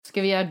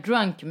Ska vi göra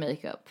drunk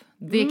makeup?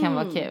 Det kan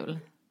vara kul.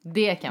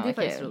 Det kan vara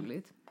kul. Det är faktiskt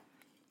roligt.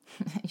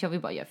 Jag vill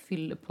bara göra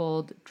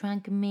fyllepodd,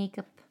 drunk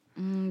makeup.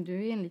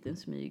 Du är en liten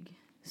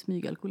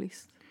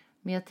smygalkoholist.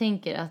 Men jag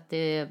tänker att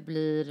det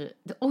blir...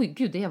 Oj,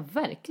 gud, det är jag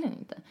verkligen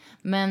inte.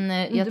 Men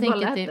jag du tänker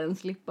bara att lät den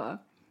slippa.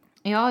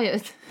 Ja,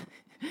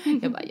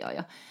 jag bara,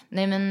 ja.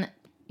 Nej, men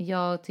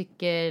jag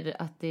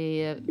tycker att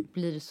det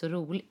blir så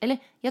roligt. Eller,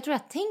 jag tror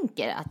jag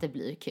tänker att det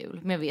blir kul.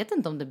 Men jag vet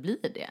inte om det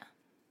blir det.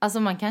 Alltså,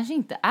 man kanske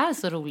inte är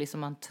så rolig som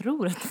man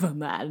tror att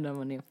man är när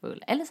man är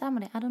full. Eller så är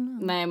man det, I don't know.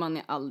 Nej, man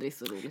är aldrig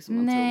så rolig som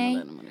man tror man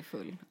är när man är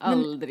full.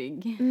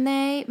 Aldrig.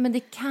 Nej, men det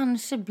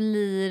kanske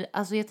blir...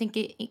 Alltså, jag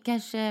tänker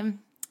kanske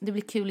det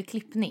blir kul i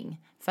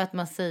klippning. För att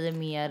man säger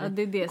mer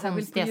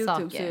konstiga på YouTube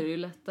saker. så är det ju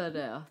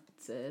lättare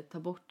att ta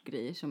bort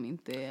grejer som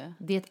inte är...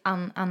 Det är ett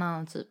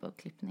annan typ av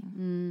klippning.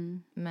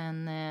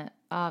 Men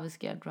vi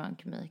ska göra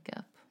drunk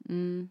makeup.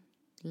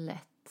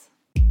 Lätt.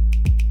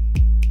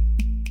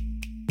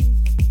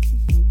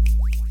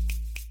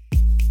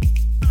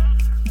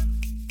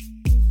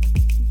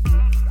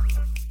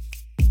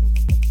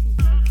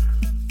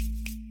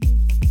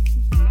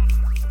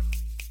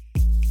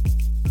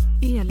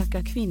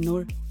 Elaka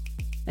kvinnor.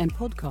 En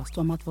podcast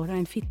om att vara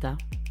en fitta.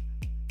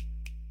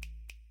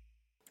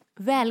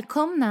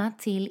 Välkomna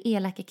till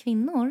Elaka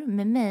kvinnor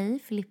med mig,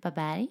 Filippa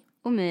Berg.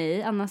 Och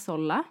mig, Anna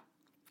Solla.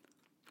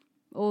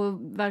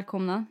 Och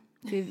välkomna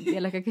till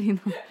Elaka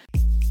kvinnor.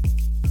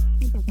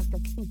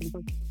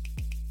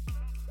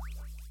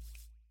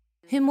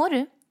 Hur mår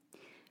du?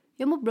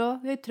 Jag mår bra,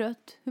 jag är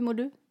trött. Hur mår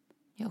du?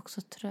 Jag är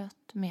också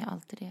trött, men jag är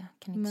alltid det.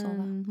 Kan inte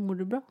sova. Mår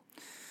du bra?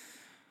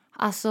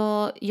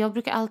 Alltså, jag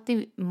brukar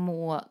alltid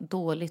må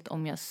dåligt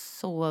om jag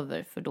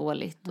sover för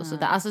dåligt och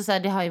sådär. Alltså så här,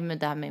 det har ju med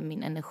det här med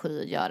min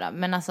energi att göra.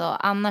 Men alltså,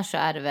 annars så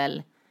är det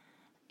väl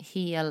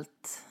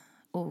helt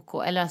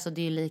ok. Eller alltså,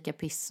 det är ju lika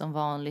piss som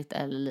vanligt.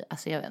 Eller,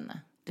 alltså, jag vet inte.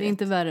 Det är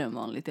inte värre än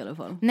vanligt i alla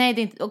fall. Nej,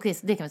 det är inte, okej,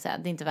 det kan vi säga.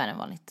 Det är inte värre än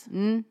vanligt.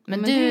 Men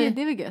du,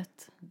 det är väl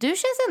gött. Du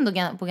känns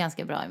ändå på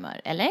ganska bra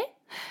humör, eller?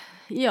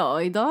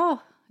 Ja, idag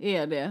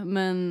är det,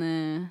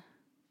 men...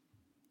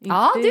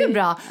 Ja, det är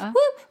bra. Ja.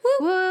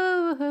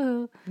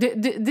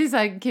 Det är så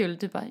här kul,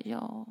 typ bara,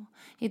 ja,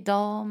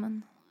 idag,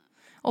 men...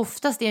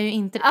 Oftast är jag ju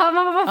inte... Men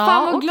vad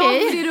fan, vad glad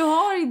okej. för det du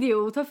har,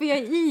 idiot. Varför är jag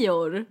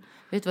Ior?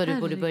 Vet du vad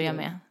du borde börja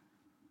med?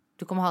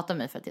 Du kommer hata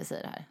mig för att jag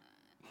säger det här.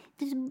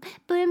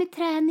 Börja med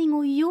träning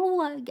och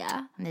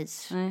yoga. Nej.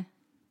 Nej.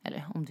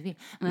 Eller om du vill.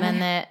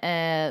 Men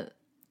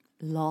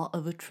law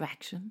of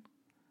attraction.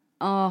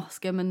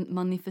 Ska man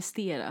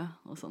manifestera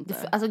och sånt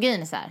där. Alltså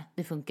grejen är så här,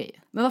 det funkar ju.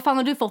 Men vad fan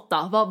har du fått då?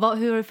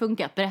 Hur har det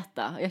funkat?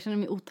 Berätta. Jag känner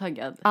mig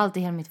otaggad. Allt i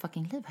hela mitt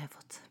fucking liv har jag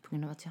fått. På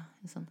grund av att jag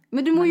är sån.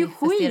 Men du mår ju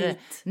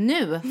skit.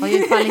 Nu har jag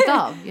ju fallit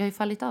av. Jag har ju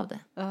fallit av det.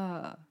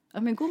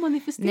 Ja, men gå och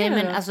manifestera. Nej,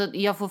 men då. alltså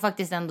jag får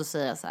faktiskt ändå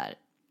säga så här.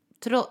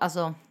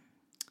 Alltså,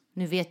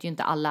 nu vet ju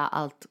inte alla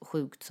allt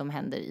sjukt som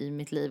händer i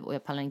mitt liv. Och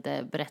jag pallar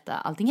inte berätta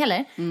allting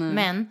heller.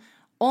 Men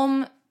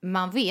om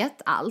man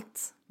vet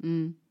allt.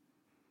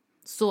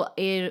 Så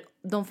är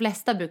de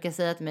flesta brukar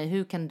säga till mig,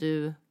 hur kan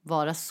du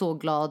vara så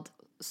glad,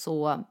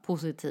 så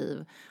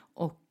positiv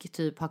och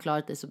typ ha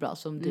klarat dig så bra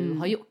som du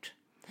har gjort.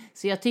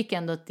 Så jag tycker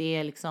ändå att det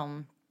är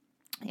liksom,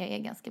 jag är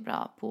ganska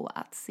bra på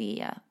att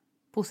se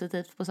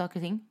positivt på saker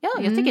och ting. Ja,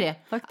 jag tycker det.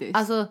 Faktiskt.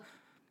 Alltså,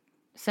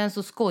 sen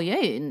så skojar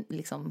jag ju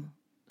liksom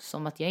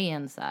som att jag är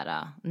en så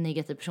här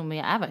negativ person, men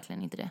jag är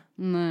verkligen inte det.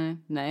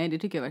 Nej, det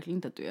tycker jag verkligen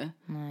inte att du är.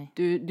 Nej.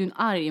 Du är en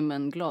arg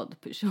men glad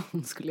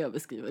person, skulle jag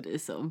beskriva dig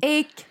som.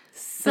 Exakt.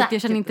 Så att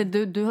jag känner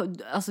inte,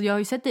 alltså jag har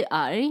ju sett dig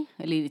arg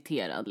eller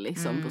irriterad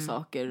liksom på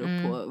saker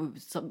och på,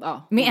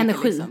 med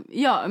energi. Liksom.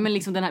 Ja, men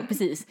liksom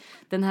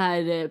den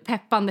här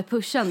peppande,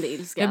 pushande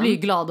ilskan. Jag blir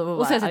glad av att vara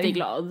och så har jag sett dig arg.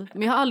 glad.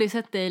 Men jag har aldrig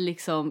sett dig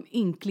liksom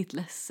ynkligt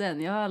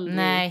ledsen. Jag har aldrig...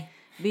 Nej.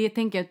 Det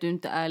tänker jag att du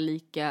inte är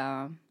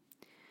lika...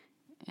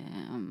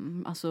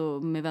 alltså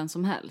med vem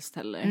som helst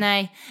heller.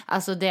 Nej,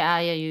 alltså det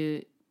är jag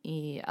ju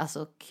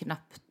alltså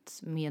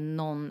knappt med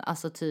någon,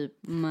 alltså typ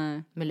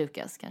med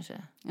Lukas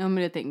kanske. Ja,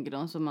 men jag tänker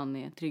de som man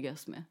är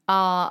tryggast med.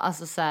 Ja,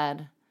 alltså så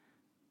här,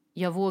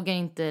 jag vågar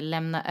inte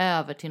lämna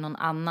över till någon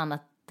annan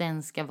att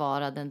den ska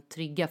vara den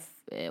trygga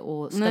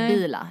och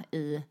stabila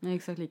i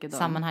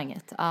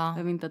sammanhanget. Ja.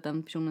 Jag vill inte att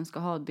den personen ska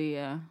ha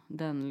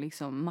den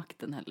liksom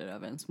makten heller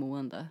över ens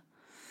mående.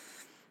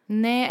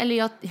 Nej,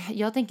 eller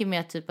jag tänker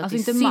mer typ att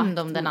alltså det är synd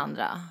om den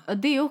andra. Ja,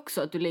 det är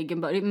också att du lägger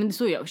en börda. Men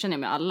så känner jag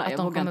med alla. Att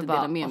jag vågar inte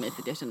dela med mig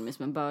för att jag känner mig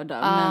som en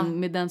börda. Men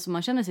med den som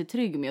man känner sig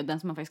trygg med och den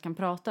som man faktiskt kan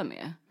prata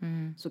med.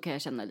 Så kan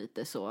jag känna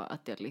lite så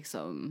att jag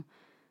liksom...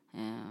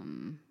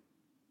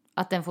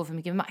 att den får för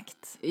mycket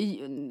makt?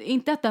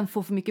 Inte att den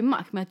får för mycket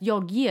makt, men att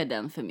jag ger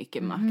den för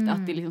mycket makt.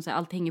 Att det liksom så här,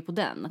 allt hänger på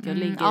den. Att jag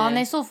lägger... Ja,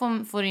 nej, så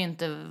får det ju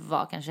inte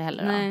vara kanske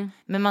heller. Nej.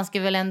 Men man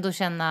ska väl ändå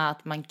känna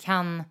att man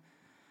kan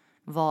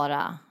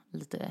vara...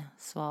 lite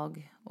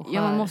svag och skör.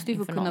 Ja, man måste ju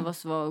få kunna någon. vara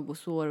svag och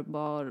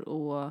sårbar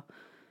och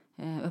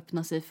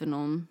öppna sig för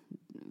någon.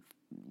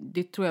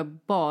 Det tror jag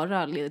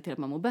bara leder till att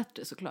man mår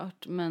bättre,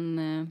 såklart.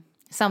 Men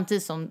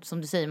Samtidigt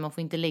som du säger, man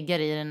får inte lägga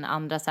det i den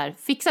andra så här,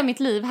 fixa mitt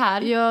liv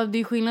här. Ja, det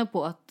är skillnad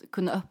på att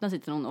kunna öppna sig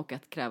till någon och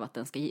att kräva att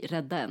den ska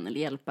rädda en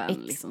eller hjälpa en.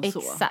 Liksom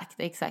så.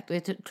 Exakt. Och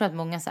jag tror att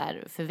många så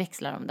här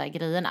förväxlar de där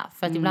grejerna.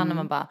 För att ibland när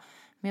man bara,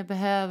 men jag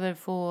behöver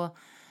få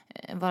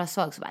vara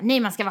svag. Så bara, nej,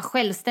 man ska vara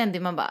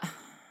självständig. Man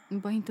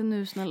bara inte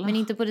nu, snälla. Men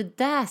inte på det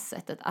där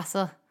sättet.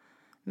 Alltså,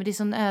 men det är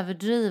sån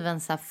överdriven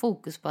så här,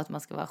 fokus på att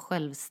man ska vara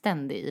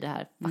självständig i det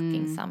här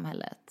fucking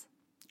samhället.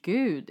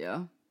 Gud,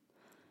 ja.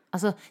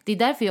 Alltså, det är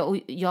därför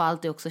jag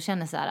alltid också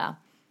känner så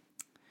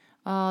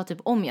här, typ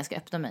om jag ska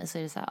öppna mig så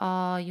är det så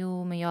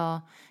här, men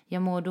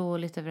jag mår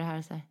dåligt över det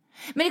här så här.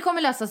 Men det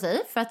kommer lösa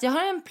sig för att jag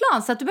har en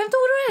plan så att du behöver inte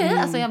oroa dig.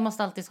 Alltså jag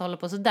måste alltid hålla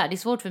på så där. Det är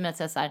svårt för mig att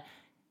säga så här,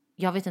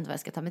 jag vet inte vad jag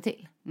ska ta mig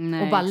till.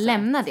 Nej, och bara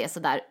lämna det så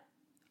där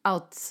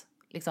out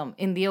liksom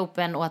in the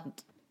open och att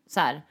så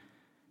här,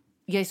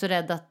 jag är så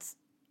rädd att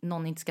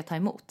någon inte ska ta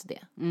emot det.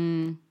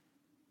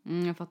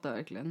 Jag fattar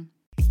verkligen.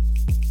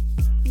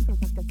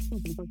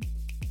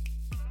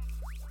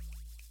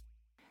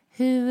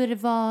 Hur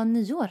var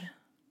nyår?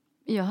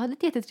 Jag hade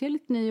ett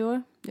jättetrevligt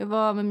nyår. Jag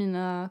var med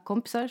mina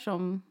kompisar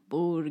som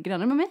bor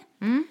grannar med mig.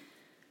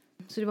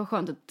 Så det var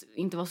skönt att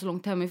inte vara så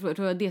långt hemifrån. Jag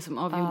tror det var det som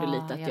avgjorde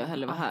lite att jag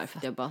hellre var här. För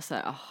att jag bara så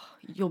här,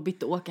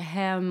 jobbigt att åka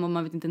hem och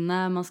man vet inte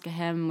när man ska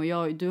hem.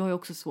 Och du har ju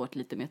också svårt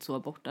lite med att sova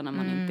borta när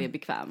man inte är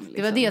bekväm. Liksom.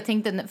 Det var det jag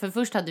tänkte, för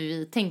först hade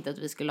vi tänkt att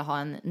vi skulle ha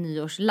en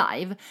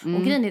nyårslive.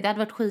 Och grejen är, det hade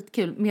varit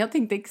skitkul. Men jag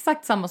tänkte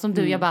exakt samma som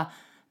du. Jag bara,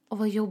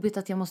 vad jobbigt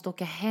att jag måste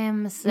åka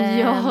hem sen.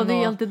 Ja, det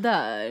är allt det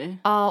där.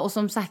 Ja, och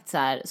som sagt så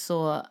här,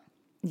 så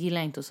gillar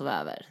jag inte att sova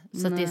över.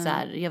 Så att det är så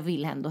här, jag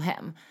vill ändå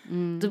hem.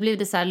 Då blev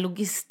det så här,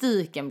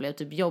 logistiken blev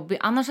typ jobbig.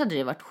 Annars hade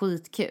det varit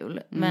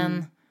skitkul.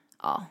 Men,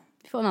 ja.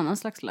 Vi får en annan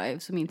slags live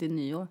som inte är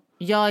nyår.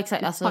 Ja,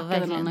 exakt. Alltså,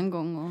 verkligen. En annan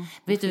gång. Och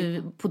vet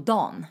du, på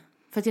dagen.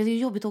 För att det är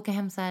jobbigt att åka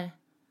hem så här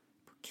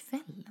på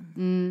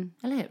kvällen.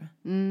 Eller hur?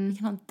 Vi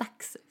kan ha en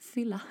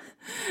dagsfylla.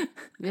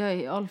 Jag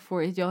är all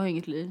for it. Jag har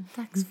inget liv.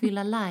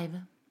 Dagsfylla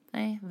live.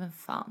 Nej, vem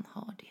fan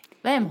har det?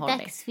 Vem har det?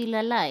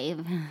 Dagsfylla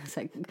live. Så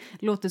här,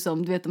 låter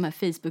som, du vet de här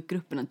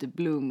Facebookgrupperna typ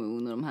Blue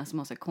Moon och de här som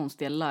har så här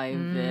konstiga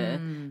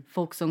live,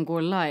 folk som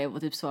går live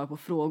och typ svarar på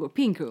frågor.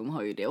 Pink Room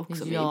har ju det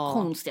också. Ja. De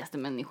konstigaste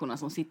människorna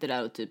som sitter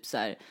där och typ så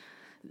här,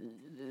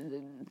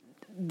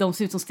 de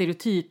ser ut som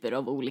stereotyper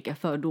av olika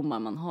fördomar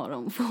man har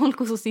om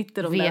folk och så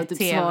sitter de där och typ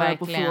svarar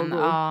verkligen på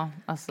frågor. Ja,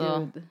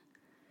 alltså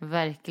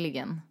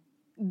verkligen.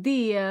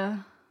 Det...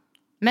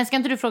 Men ska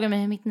inte du fråga mig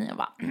hur mitt nyår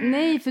var?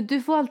 Nej, för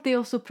du får alltid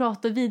oss att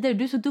prata vidare.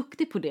 Du är så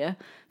duktig på det.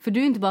 För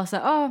du är inte bara så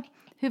här,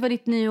 hur var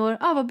ditt nyår?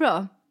 Vad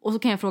bra. Och så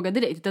kan jag fråga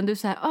direkt. Utan du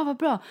säger, vad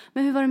bra.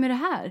 Men hur var det med det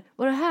här?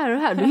 Och det här och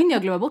det här. Då hinner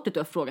jag glömma bort att du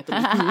har frågat om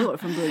ditt nyår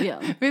från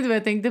början. Vet du vad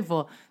jag tänkte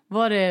på?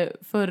 Var det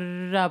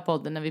förra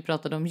podden när vi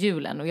pratade om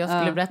julen? Och jag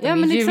skulle berätta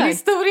min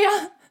julhistoria.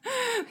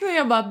 När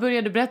jag bara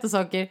började berätta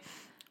saker.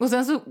 Och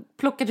sen så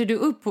plockade du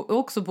upp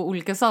också på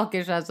olika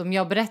saker så här, som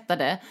jag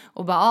berättade.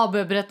 Och bara,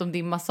 började berätta om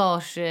din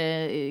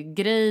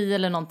massagegrej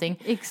eller någonting.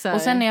 Exakt.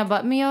 Och sen när jag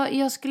bara, men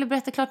jag skulle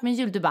berätta klart min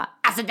jul. Du bara,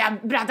 alltså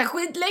jag berättar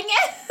skitlänge.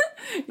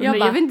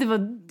 Jag vet inte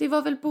vad... Det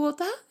var väl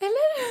båda,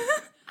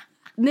 eller?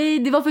 Nej,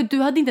 det var för att du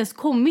hade inte ens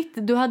kommit.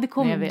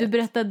 Du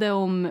berättade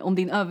om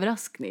din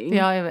överraskning.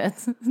 Ja, jag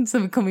vet. Så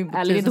vi kom in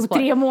på det tog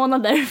 3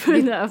 månader för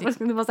den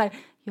överraskningen. Det var så här,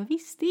 jag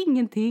visste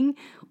ingenting.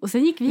 Och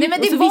sen gick vi men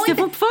och så visste jag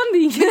fortfarande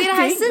ingenting. Men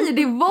det här säger,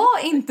 det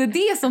var inte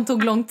det som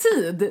tog lång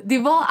tid. Det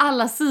var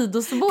alla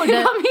sidospår. Det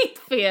var mitt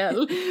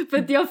fel. För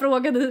att jag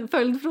frågade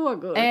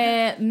följdfrågor.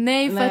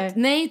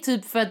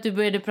 Typ för att du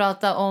började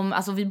prata om,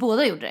 alltså vi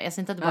båda gjorde det. Jag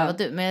säger inte att det bara var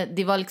du. Men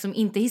det var liksom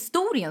inte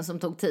historien som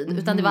tog tid.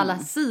 Utan det var alla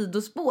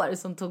sidospår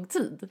som tog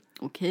tid.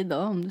 Okej då,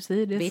 om du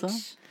säger det. Bitch.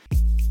 Så.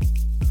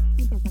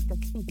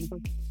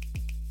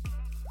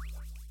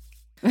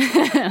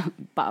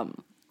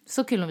 Bam.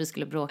 Så kul om vi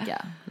skulle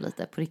bråka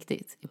lite på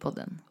riktigt i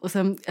podden. Och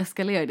sen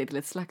eskalerar det till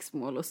ett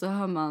slagsmål. Och så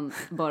hör man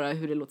bara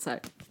hur det låter så här.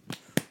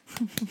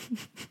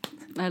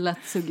 Det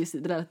lät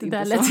suggesivt. Det lät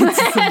inte så.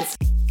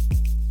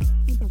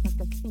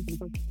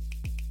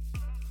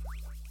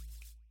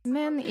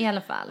 Men i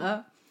alla fall.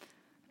 Ja.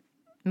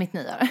 Mitt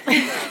nyår.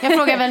 Jag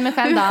frågar väl mig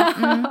själv då.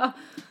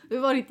 Hur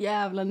var ditt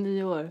jävla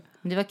nyår?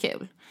 Det var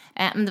kul.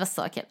 Men det var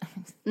så kul.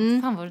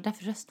 Fan, var det där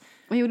för röst?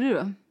 Vad gjorde du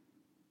då?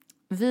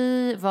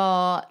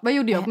 Vad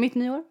gjorde jag på mitt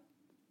nyår?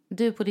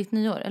 Du på ditt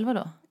nyår, eller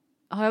vadå?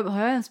 Har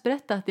jag ens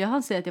berättat? Jag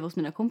hann säga att jag var hos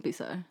mina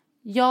kompisar.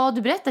 Ja,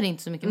 du berättade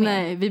inte så mycket mer.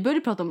 Nej, vi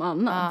började prata om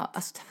annat.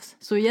 Alltså,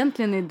 så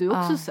egentligen är du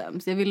också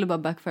sämst. Jag ville bara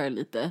backfire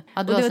lite.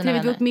 Och det var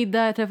trevligt, vi åt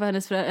middag, jag träffade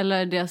hennes föräldrar,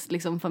 eller deras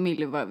liksom,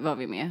 familj var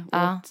vi med.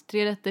 Åt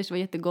 3 rätter, så var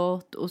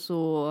jättegott. Och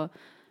så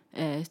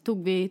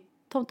tog vi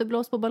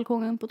tomteblås på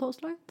balkongen på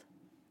Tolslaget.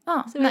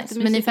 Nice.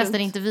 Men ni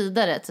festade inte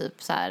vidare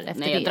typ så här efter det?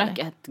 Nej, jag drack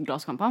ett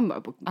glas champagne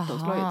bara på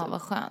Tolslaget. Typ.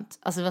 Vad skönt.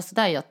 Alltså det var så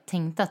där jag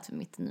tänkte att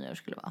mitt nyår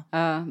skulle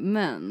vara.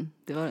 Men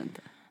det var det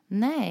inte.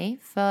 Nej,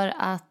 för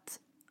att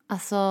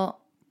alltså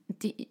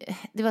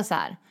det var så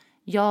här.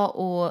 Jag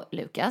och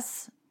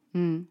Lukas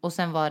och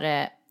sen var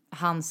det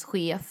hans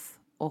chef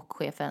och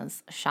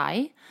chefens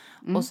tjej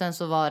och sen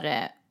så var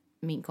det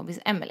min kompis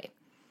Emily.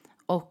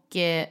 Och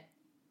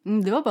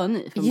Det var bara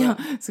ni. Ja,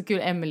 så kul.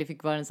 Emily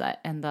fick vara den så här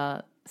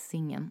enda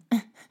singeln.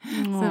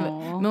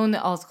 Men hon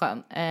är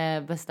asskön.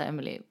 Bästa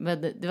Emily.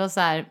 Men det var så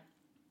här,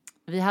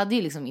 vi hade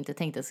ju liksom inte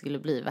tänkt att det skulle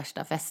bli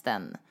värsta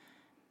festen.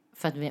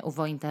 För att vi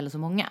var inte heller så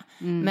många.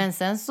 Men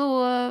sen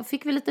så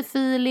fick vi lite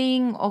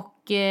feeling.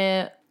 Och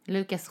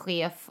Lukas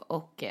chef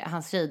och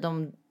hans tjej,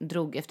 de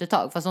drog efter ett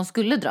tag. Fast de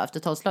skulle dra efter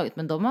tolvslaget.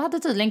 Men de hade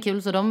tydligen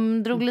kul, så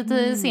de drog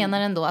lite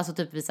senare ändå. Alltså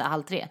typ vid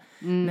 2:30.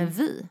 Men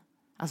vi,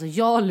 alltså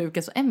jag,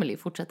 Lukas och Emily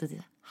fortsatte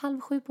till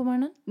 6:30 på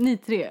morgonen. Ni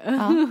 3.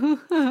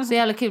 Ja. Så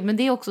jävla kul. Men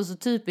det är också så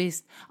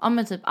typiskt, ja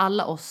men typ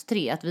alla oss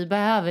 3, att vi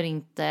behöver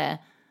inte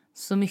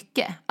så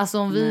mycket. Alltså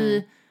om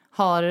vi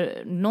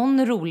har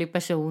någon rolig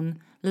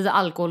person, lite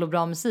alkohol och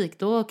bra musik,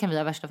 då kan vi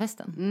ha värsta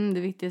festen. Det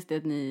viktigaste är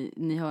att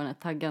ni har den här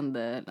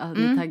taggande, att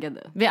ni är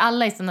taggade. Vi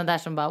alla är såna där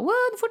som bara, wow,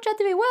 nu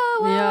fortsätter vi,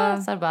 wow.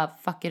 Ja. Så här bara,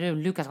 fuckar du,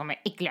 Lukas har med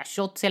äckliga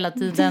shots hela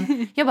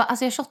tiden. Jag bara,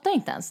 alltså jag shottar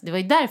inte ens. Det var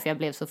ju därför jag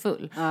blev så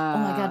full.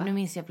 Oh my god, nu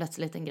minns jag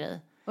plötsligt en grej.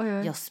 Oj.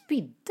 Jag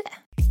spydde.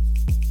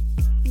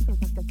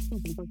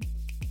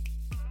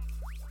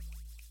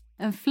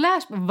 En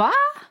flash, va?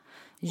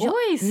 Ja,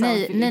 Oj,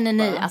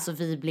 nej. Alltså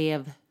vi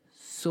blev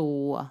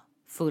så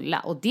fulla.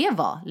 Och det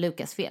var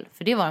Lukas fel.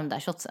 För det var de där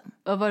shotsen.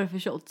 Vad var det för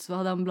shots? Vad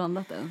hade han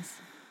blandat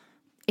ens?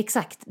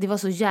 Exakt. Det var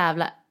så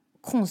jävla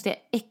konstiga,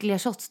 äckliga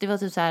shots. Det var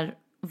typ så här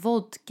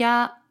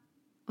vodka.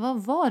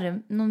 Vad var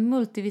det? Någon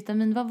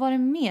multivitamin. Vad var det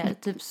mer?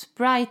 Typ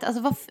Sprite.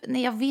 Alltså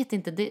nej, jag vet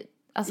inte. Det,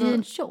 alltså, i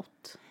en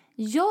shot?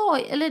 Ja,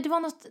 eller det var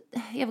något,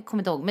 jag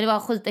kommer inte ihåg, men det var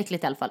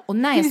skitäckligt i alla fall. Och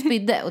när jag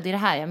spydde, och det är det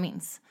här jag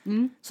minns,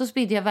 så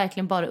spydde jag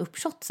verkligen bara upp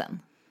shotsen.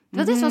 Det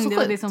var det som var så sjukt.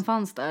 Det var det som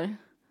fanns där.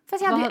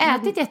 Fast jag hade ju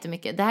ätit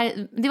jättemycket.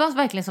 Det var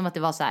verkligen som att det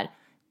var så här,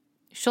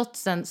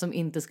 shotsen som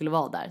inte skulle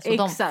vara där.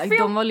 Så exakt,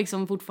 de var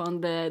liksom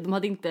fortfarande, de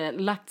hade inte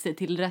lagt sig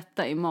till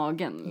rätta i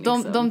magen.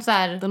 Liksom. De så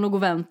här, de låg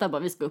och väntade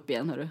bara, vi ska upp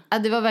igen, hörru. Ja,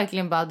 det var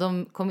verkligen bara,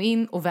 de kom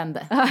in och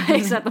vände.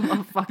 Exakt, de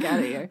bara, fuck out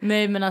of here.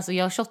 Nej, men alltså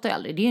jag shottar ju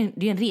aldrig,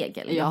 det är en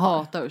regel. Jag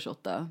hatar att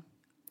shotta.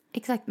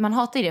 Exakt, man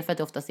hatar ju det för att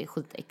det oftast är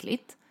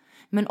skitäckligt.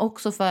 Men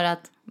också för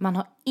att man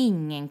har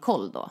ingen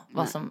koll då.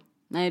 Vad som...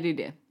 Nej, det är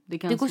det. Det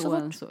kan det går så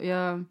fort. Så.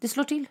 Det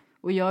slår till.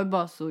 Och jag är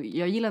bara så,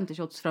 jag gillar inte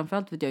shots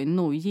framförallt för att jag är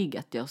nojig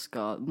att jag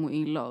ska må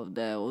illa av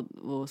det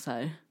och så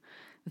här,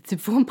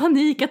 typ få en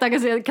panikattack,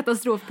 alltså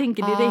katastrof,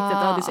 tänker direkt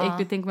att det är så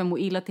äckligt, tänk om jag mår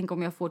illa, tänk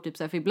om jag får typ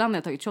så här, för ibland när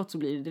jag tagit shots så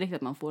blir det direkt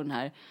att man får den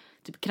här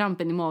typ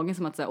krampen i magen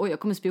som att säga, oj jag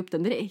kommer spy upp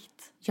den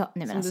direkt. Ja,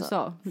 nej men som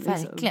alltså, du sa.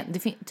 verkligen. Det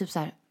finns typ så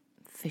här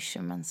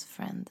fisherman's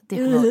friend. Det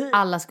kommer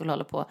alla skulle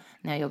hålla på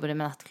när jag jobbade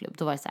med nattklubb.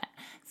 Då var det så här,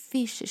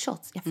 fish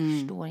shots. Jag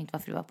förstår inte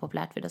varför det var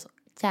populärt, för det är så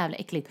jävla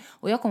äckligt.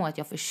 Och jag kommer ihåg att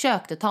jag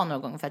försökte ta några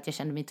gånger för att jag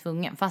kände mig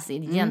tvungen. Fast det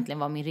egentligen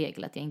var min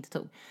regel att jag inte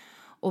tog.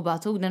 Och bara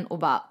tog den och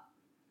bara,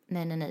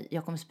 nej,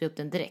 jag kommer spy upp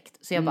den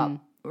direkt. Så jag bara,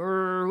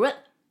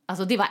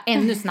 alltså det var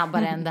ännu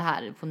snabbare än det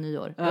här på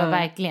nyår. Det var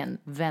verkligen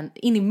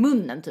in i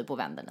munnen typ och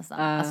vände nästan.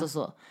 Alltså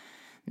så.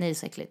 Nej,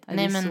 så äckligt.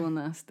 Nej, men så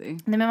nasty.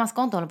 Nej, men man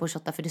ska inte hålla på och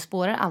shotta för det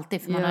spårar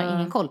alltid för man har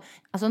ingen koll.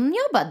 Alltså när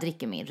jag bara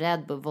dricker min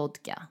Red Bull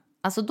vodka,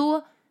 alltså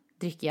då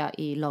dricker jag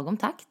i lagom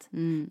takt.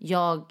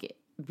 Jag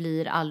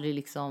blir aldrig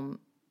liksom,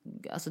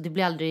 alltså det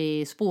blir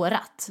aldrig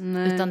spårat.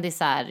 Nej. Utan det är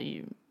så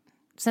här,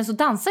 sen så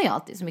dansar jag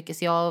alltid så mycket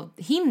så jag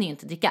hinner ju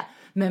inte dricka.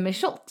 Men med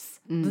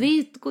shots,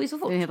 det går ju så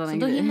fort. Så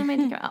då hinner man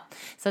dricka. Ja.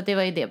 Så att det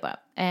var ju det bara.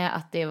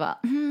 Att det var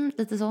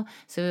lite så.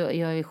 Så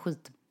jag är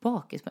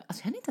skitbakis.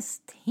 Alltså jag hade inte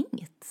ens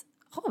tänkt.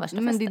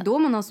 Men det är då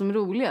man har som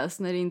roligast,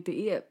 när det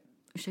inte är,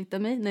 ursäkta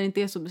mig, när det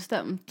inte är så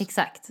bestämt.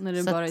 Exakt. När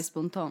det så bara är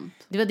spontant.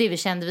 Det var det vi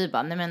kände, vi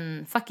bara, nej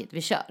men fuck it,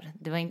 vi kör.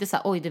 Det var inte så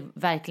här, oj det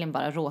verkligen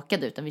bara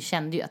råkade, utan vi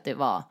kände ju att det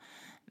var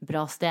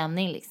bra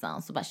stämning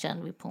liksom. Så bara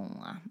kände vi på.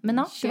 Men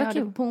ja, det var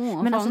kul.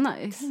 Men alltså,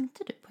 nice.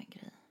 Tänkte du på en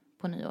grej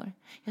på nyår?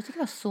 Jag tycker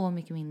det var så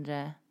mycket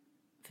mindre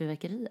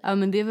fyrverkerier. Ja,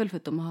 men det är väl för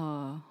att de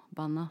har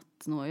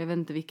bannat några. Jag vet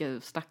inte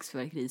vilka slags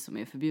fyrverkerier som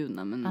är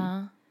förbjudna, men...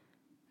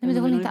 Nej,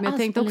 men det inte men jag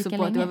tänkte också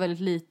på att det var väldigt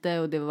lite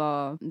och det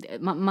var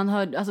man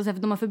hörde, alltså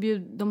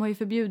de har ju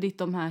förbjudit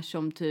de här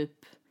som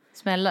typ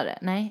smällare,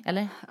 nej,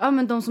 eller? Ja,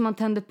 men de som man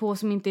tänder på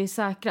som inte är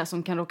säkra,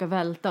 som kan råka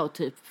välta och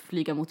typ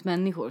flyga mot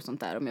människor och sånt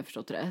där, om jag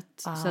förstått rätt.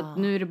 Så att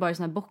nu är det bara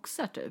såna här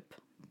boxar typ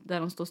där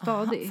de står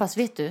stadigt. Fast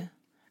vet du,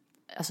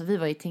 alltså vi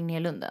var i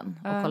Tegnérlunden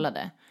och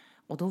kollade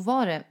och då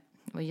var det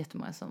var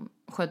jättemånga som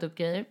sköt upp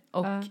grejer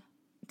och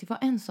det var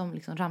en som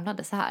liksom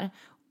ramlade så här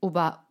och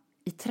bara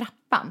i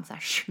trappan så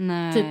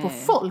här, typ på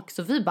folk,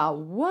 så vi bara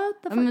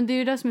what the fuck? Men det är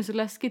ju det som är så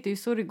läskigt, det är ju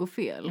så det går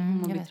fel.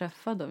 Man blir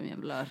träffad av en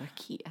jävla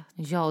raket.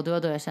 Ja, och det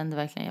var då jag kände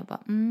verkligen, jag bara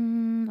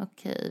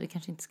okej, vi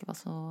kanske inte ska vara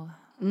så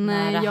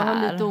nej, nära jag här.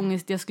 har lite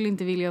ångest, jag skulle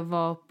inte vilja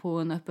vara på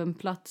en öppen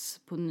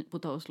plats på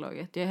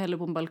tolvslaget. Jag är hellre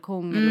på en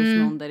balkong eller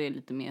hos någon där det är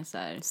lite mer så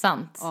här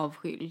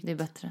avskilt. Det är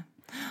bättre.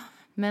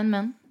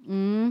 Men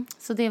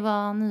så det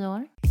var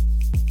nyår.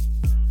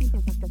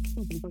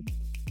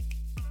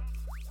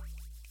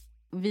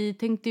 Vi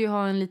tänkte ju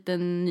ha en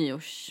liten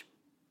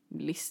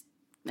nyårslista.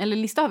 Eller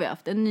lista har vi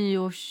haft. En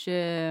nyårs...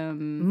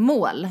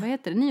 mål. Vad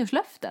heter det?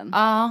 Nyårslöften.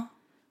 Ja.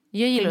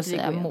 Jag gillar att Tänkte vi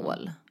säga gå igenom.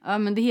 mål. Ja,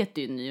 men det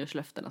heter ju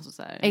nyårslöften. Alltså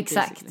så här,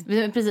 Exakt,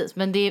 basically. precis.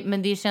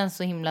 Men det känns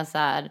så himla så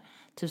här,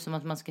 typ som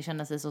att man ska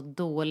känna sig så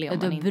dålig om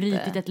Du man har inte...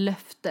 brutit ett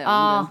löfte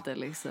Ja. om det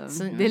inte liksom.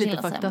 Så Det är lite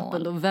gillar fucked så här up mål.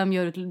 ändå. Vem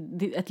gör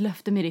ett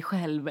löfte med dig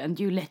själv and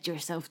you let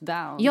yourself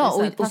down? Det är Ja,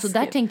 så här och så där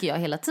taskigt. tänker jag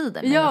hela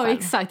tiden. i Ja, alla fall.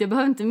 exakt. Jag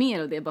behöver inte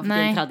mer av det bara för att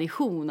det är en Nej.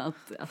 tradition att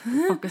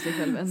fucka sig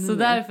själv ännu Så mer.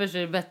 därför så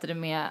är det bättre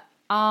med...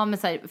 Ja, men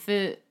så här,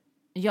 för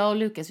jag och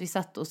Lukas, vi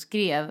satt och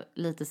skrev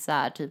lite så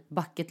här typ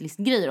bucket list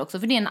grejer också.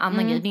 För det är en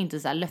annan grej, det är inte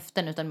så här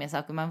löften utan mer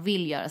saker man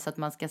vill göra så att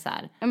man ska så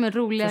här... Ja, men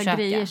roliga försöka.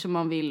 grejer som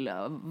man vill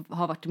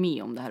ha varit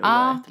med om det här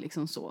Ja. året.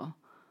 Liksom så,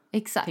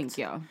 Exakt.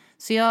 tänker jag.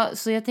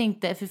 Så jag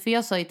tänkte, för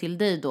jag sa ju till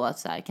dig då att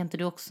så här, kan inte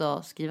du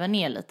också skriva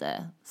ner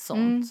lite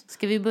sånt?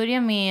 Ska vi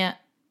börja med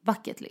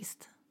bucket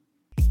list?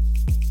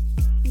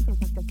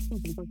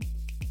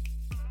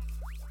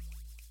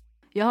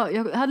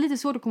 Jag hade lite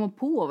svårt att komma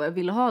på vad jag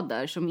ville ha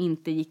där som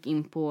inte gick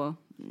in på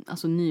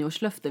alltså,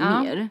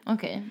 nyårslöften mer.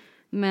 Okej.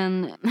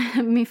 Men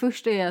min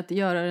första är att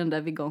göra den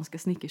där veganska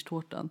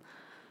snickerstårtan.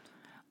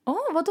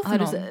 Vadå för Har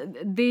du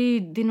någon?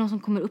 det är någon som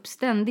kommer upp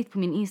ständigt på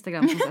min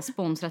Instagram som har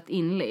sponsrat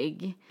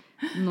inlägg.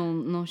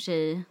 Någon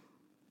tjej.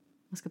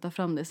 Jag ska ta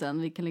fram det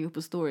sen. Vi kan lägga upp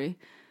på story.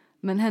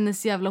 Men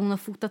hennes jävla, hon har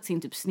fotat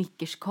sin typ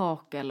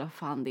snickerskaka eller vad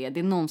fan det är. Det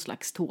är någon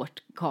slags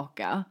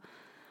tårtkaka.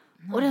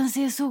 Och den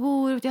ser så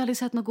god ut. Jag har aldrig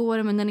sett något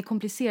godare, men den är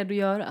komplicerad att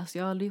göra. Så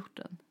jag har aldrig gjort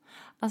den.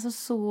 Alltså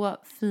så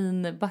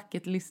fin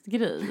bucket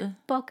list-grej.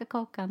 Baka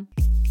kakan.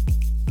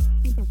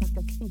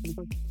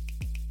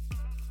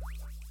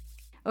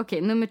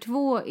 Okej, nummer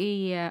 2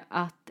 är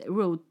att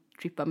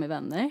roadtrippa med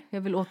vänner.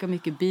 Jag vill åka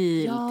mycket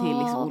bil till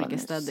liksom vad olika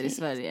städer i mysigt.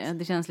 Sverige.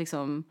 Det känns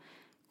liksom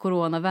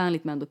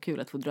coronavänligt men ändå kul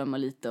att få drömma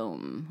lite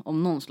om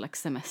någon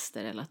slags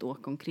semester eller att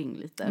åka omkring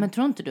lite. Men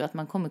tror inte du att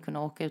man kommer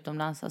kunna åka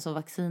utomlands? Alltså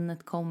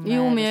vaccinet kommer?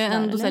 Jo, men jag är och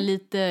sådär, ändå så här eller?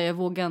 lite, jag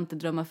vågar inte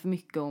drömma för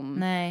mycket om...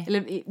 Nej.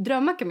 Eller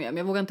drömma kan man göra, men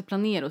jag vågar inte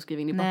planera och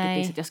skriva in i bucket Nej.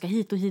 list att jag ska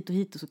hit och hit och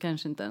hit och så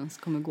kanske inte ens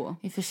kommer gå.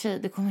 I och för sig,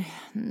 det kommer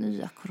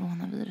nya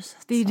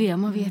coronaviruset. Det är ju så. det,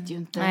 man vet ju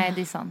inte. Nej,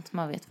 det är sant.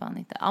 Man vet fan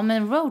inte. Ja,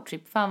 men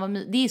roadtrip, fan vad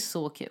det är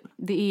så kul.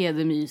 Det är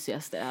det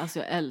mysigaste, alltså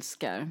jag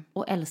älskar.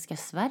 Och älskar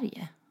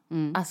Sverige.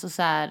 Mm. Alltså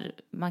så här,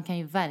 man kan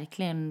ju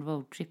verkligen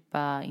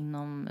roadtrippa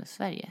inom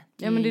Sverige.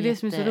 Ja, men det är det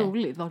som är så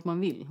roligt, vart man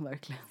vill,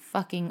 verkligen.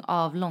 Fucking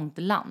avlångt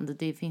land.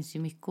 Det finns ju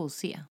mycket att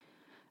se.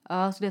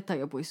 Ja, så det taggar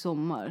jag på i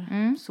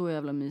sommar. Så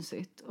jävla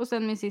mysigt. Och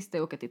sen min sista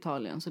är att åka till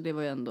Italien, så det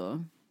var ju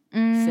ändå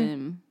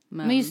same.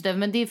 Men just det,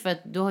 men det är för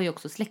att du har ju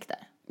också släkt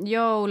där.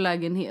 Ja, och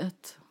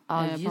lägenhet.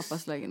 Ja, just.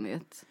 Pappas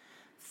lägenhet.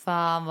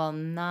 Fan vad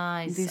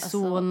nice. Det är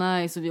så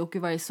nice, och vi åker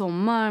varje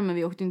sommar, men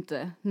vi åkte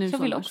inte nu Jag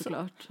vill sommar också.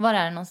 såklart. Var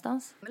är det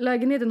någonstans?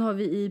 Lägenheten har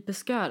vi i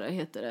Pescara,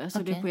 heter det. Så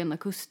det är Okej. på ena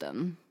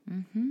kusten.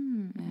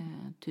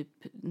 Typ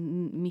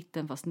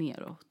mitten fast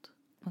neråt.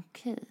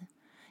 Okej.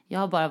 Jag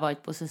har bara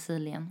varit på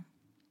Sicilien.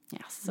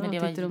 Jaså, Men det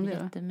vad tyckte du om var det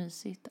då?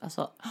 jättemysigt.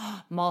 Alltså,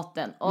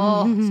 maten.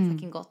 Så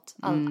fucking gott.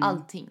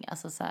 Allting.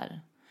 Alltså så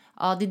här.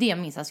 Ja, det är det jag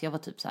minns. Alltså jag var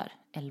typ så här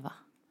 11.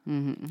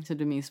 Så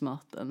du minns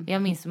maten?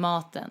 Jag minns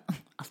maten.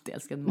 Alltid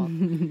älskat mat.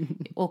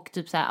 Och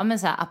typ så här, ja men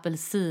så här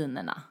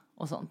apelsinerna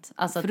och sånt.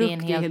 Alltså att det är en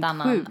Frukt är helt helt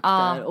annan. sjukt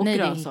där. Och nej,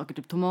 det är- grönsaker,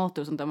 typ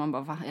tomater och sånt där. Man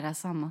bara, va, är det här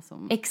samma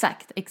som...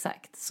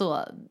 Exakt. Så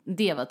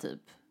det var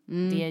typ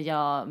det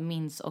jag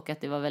minns. Och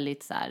att det var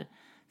väldigt så här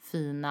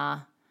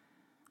fina,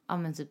 ja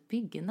men typ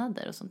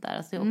byggnader och sånt där.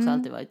 Alltså jag har också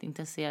alltid varit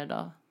intresserad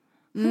av.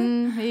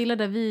 Jag gillar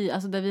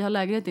där vi har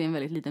lägenhet i en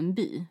väldigt liten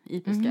by i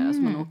Pescara. Så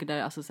man åker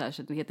där, alltså så här,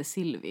 så det heter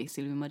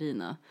Silvi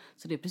Marina.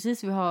 Så det är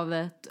precis vid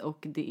havet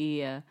och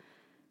det är...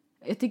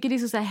 Jag tycker det är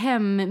så här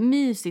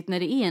hemmysigt när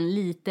det är en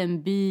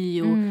liten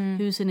by och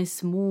husen är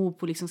små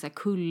på liksom så här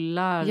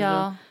kullar.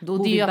 Ja, och då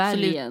bor det är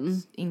ju vid bergen.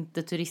 absolut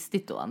inte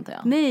turistigt då antar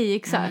jag. Nej,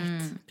 exakt.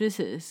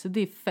 Precis. Så det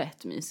är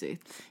fett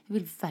mysigt. Jag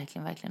vill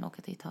verkligen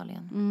åka till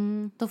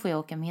Italien. Då får jag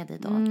åka med dig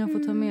då. Jag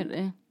får ta med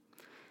dig.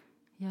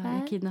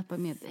 Jag kidnappar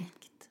med dig.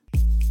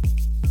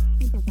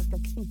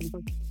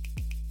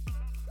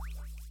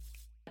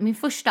 Min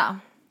första,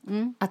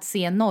 att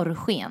se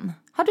norrsken.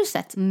 Har du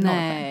sett norrsken?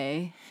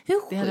 Nej.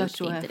 Hur Det hade varit sjukt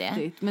så är inte det?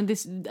 häftigt. Men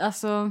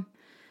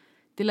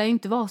det lär ju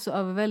inte vara så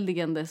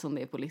överväldigande som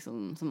det är på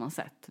liksom, som man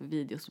sett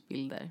videos och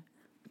bilder.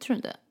 Tror du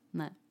inte?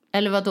 Nej.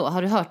 Eller vad då?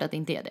 Har du hört att det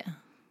inte är det?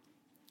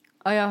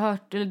 Ja, jag har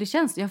hört, eller det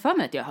känns, jag har för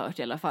mig att jag har hört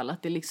i alla fall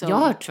att det liksom... Jag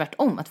har hört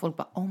tvärtom, att folk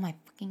bara, oh my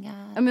fucking god.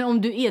 Ja, men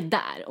om du är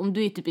där, om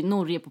du är typ i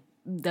Norge på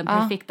den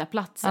perfekta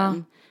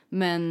platsen.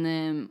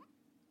 Men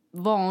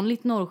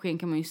vanligt norrsken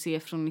kan man ju se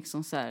från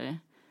liksom så här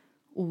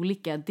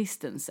olika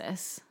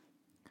distances.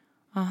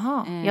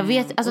 Aha, jag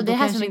vet, alltså och det då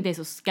här kanske som inte är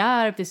så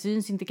skarpt, det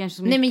syns inte kanske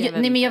så nej mycket.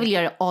 men jag vill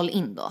göra det all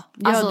in då.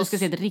 Ja, Alltså, du ska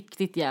se det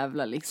riktigt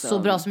jävla liksom. så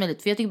bra som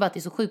möjligt. För jag tycker bara att det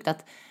är så sjukt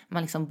att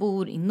man liksom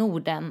bor i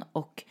Norden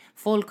och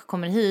folk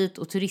kommer hit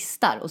och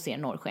turistar och ser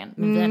norrsken.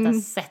 Men vi har inte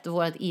ens sett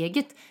vårt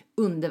eget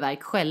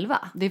underverk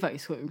själva. Det är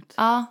faktiskt sjukt.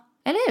 Ja,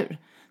 eller hur?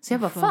 Så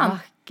jag bara, Vad fan.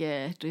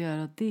 vackert att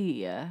göra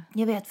det.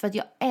 Jag vet, för att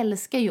jag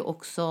älskar ju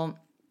också...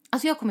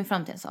 Alltså jag kommer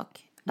fram till en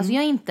sak. Alltså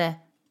jag är inte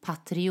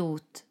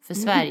patriot för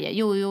Sverige.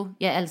 Jo,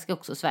 jag älskar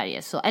också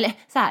Sverige. Så, eller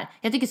så här,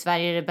 jag tycker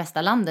Sverige är det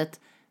bästa landet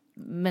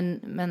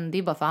men det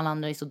är bara för alla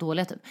andra är så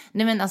dåliga typ.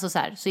 Nej men alltså så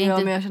här, så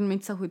jag men jag känner mig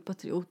inte särskilt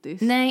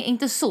patriotisk. Nej,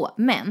 inte så,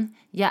 men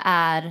jag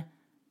är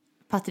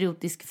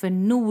patriotisk för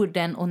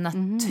Norden och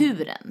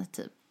naturen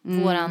typ.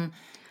 Våran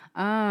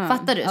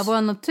fattar du? Ja,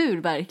 vår natur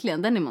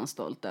verkligen, den är man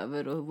stolt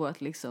över och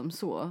vårt liksom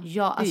så.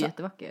 Ja, det är alltså,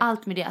 jättevackert.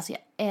 allt med det, alltså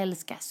jag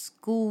älskar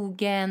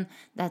skogen,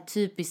 det här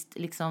typiskt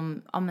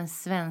liksom, ja men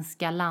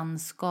svenska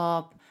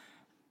landskap.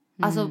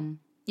 Alltså,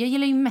 jag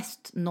gillar ju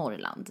mest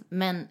Norrland,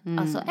 men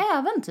alltså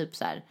även typ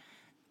så här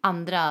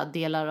andra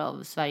delar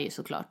av Sverige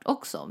såklart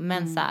också,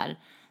 men så här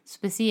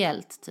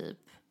speciellt typ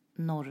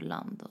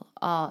Norrland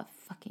och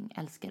fucking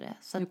älskar det.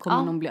 Så nu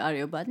kommer någon bli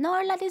arg och bara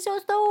Norrland är så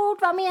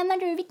stort, vad menar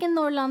du? Vilken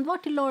Norrland?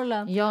 Vart till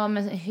Norrland? Ja,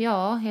 men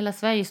hela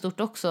Sverige är stort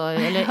också,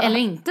 eller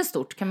inte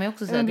stort kan man ju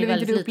också säga. Det är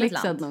väldigt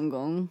litet land. Någon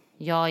gång.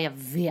 Ja, jag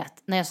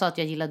vet. När jag sa att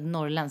jag gillade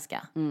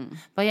norrländska.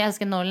 Bara jag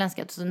älskar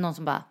norrländska, så någon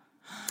som bara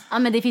ja,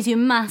 men det finns ju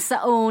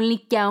massa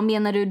olika, och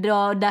menar du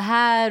det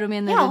här och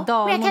menar du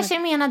men jag kanske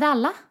menade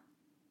alla.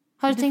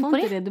 Har du tänkt på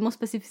det? Du måste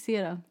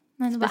specificera.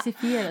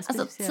 Specifiera.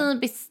 Alltså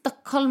typiskt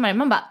stockholmare.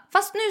 Man bara,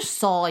 fast nu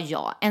sa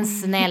jag en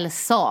snäll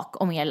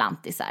sak om er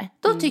lantisar.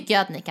 Då tycker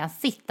jag att ni kan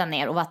sitta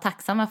ner och vara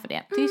tacksamma för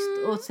det.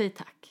 Tyst och säg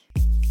tack.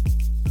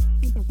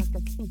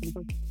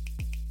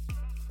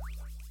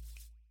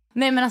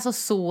 Nej men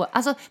alltså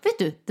vet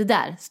du, det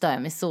där stör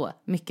jag mig så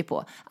mycket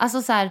på.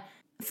 Alltså så här,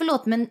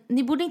 förlåt men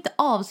ni borde inte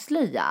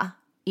avslöja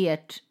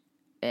ert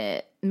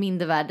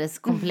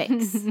mindervärdeskomplex.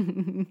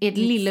 Ert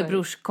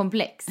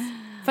lillebrorskomplex.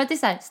 För att det är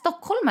så här,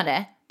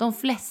 stockholmare, de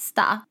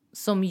flesta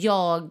som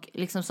jag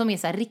liksom, som är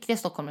så här riktiga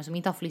stockholmare som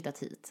inte har flyttat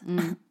hit.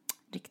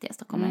 Riktiga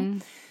stockholmare.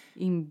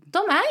 De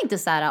är inte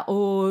så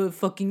här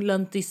fucking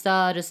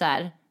lantisar och så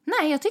här.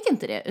 Nej, jag tycker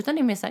inte det, utan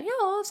det är mer så här,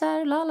 ja, så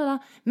här la.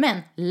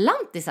 Men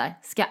lantisar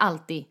ska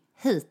alltid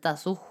hita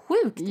så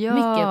sjukt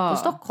mycket på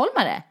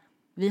stockholmare.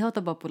 Vi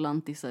hatar bara på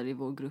lantisar i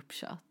vår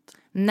gruppchatt.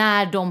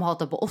 När de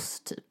hatar på oss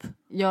typ.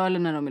 Ja, eller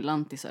när de är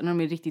lantisar, när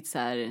de är riktigt så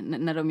här,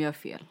 när de gör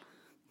fel.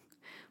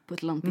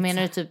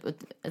 Menar du typ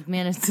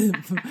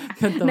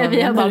nej,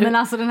 vi har bara, men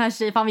alltså den här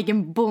tjejen, fan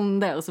vilken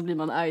bonde, och så blir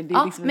man arg. Det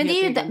är liksom men det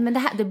är ju det, men det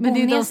här, det men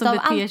det är de som av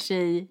beter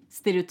sig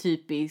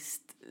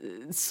stereotypiskt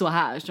så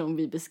här som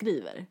vi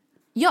beskriver.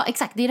 Ja,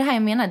 exakt, det är det här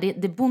jag menar.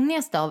 Det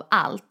bonnigaste av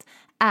allt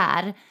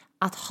är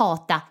att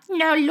hata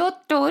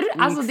nollottor.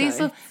 Alltså det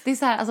är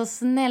så här, alltså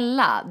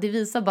snälla, det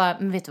visar bara,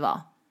 men vet du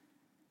vad?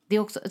 Det är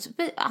också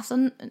alltså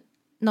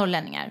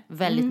norrlänningar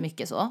väldigt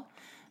mycket så.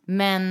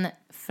 Men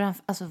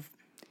alltså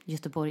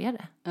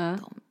göteborgare.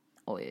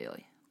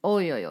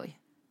 Oj.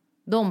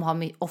 De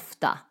har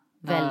ofta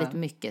väldigt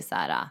mycket så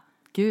här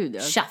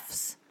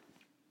tjafs.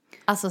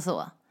 Alltså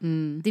så.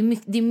 Det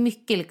är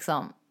mycket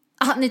liksom,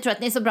 ni tror att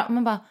ni är så bra.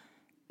 Man bara,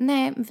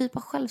 nej, vi är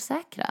bara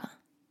självsäkra.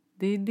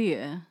 Det är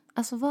det.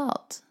 Alltså vad?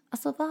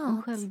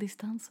 Och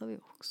självdistans har vi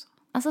också.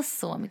 Alltså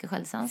så mycket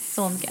självdistans,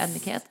 så mycket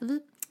ödmjukhet. Vi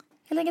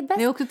är läget bäst.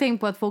 Jag har också tänkt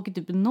på att folk i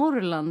typ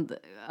Norrland,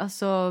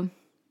 alltså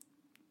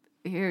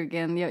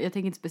jag tänker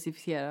inte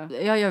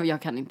specificera.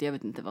 Jag kan inte, jag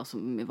vet inte vad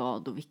som är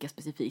vad och vilka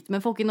specifikt.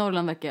 Men folk i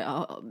Norrland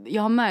verkar,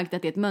 jag har märkt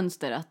att det är ett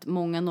mönster att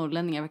många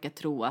norrlänningar verkar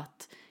tro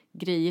att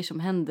grejer som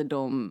händer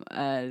dem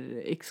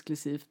är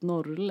exklusivt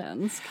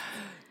norrländskt.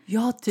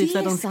 Ja, det typ så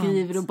att de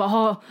skriver och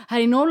bara, här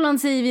i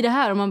Norrland säger vi det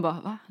här. Och man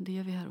bara, va? Det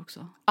gör vi här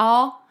också.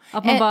 Ja.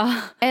 Att man bara,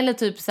 eller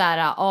typ så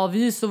här,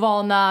 vi är så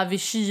vana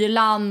vid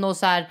kylan och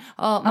så här.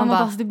 Man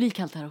bara, det blir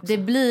kallt här också. Det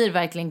blir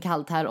verkligen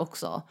kallt här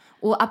också.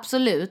 Och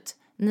absolut,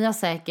 ni har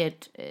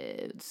säkert,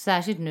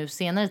 särskilt nu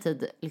senare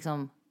tid,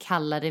 liksom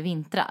kallare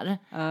vintrar.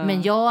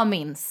 Men jag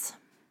minns,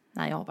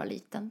 när jag var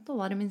liten, då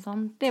var det min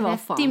sån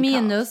 30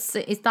 minus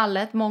i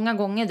stallet många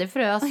gånger. Det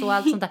frös och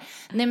allt sånt där.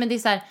 Nej, men det är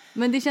så här.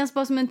 Men det känns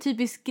bara som en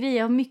typisk grej.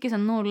 Jag har mycket så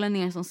här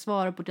norrlänningar som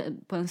svarar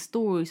på en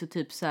story så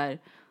typ så här.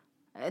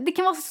 Det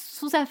kan vara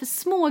så här för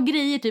små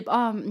grejer typ,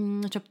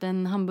 jag köpte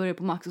en hamburgare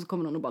på Max och så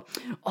kommer någon och bara,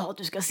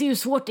 du ska se hur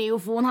svårt det är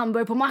att få en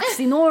hamburgare på Max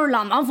i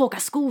Norrland. Man får åka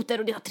skoter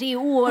och det har 3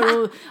 år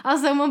och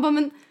alltså man bara,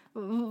 men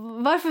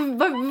vad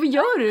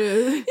gör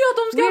du? Ja,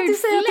 de ska alltid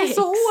säga att det är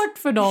så hårt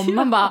för dem.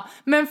 Man bara,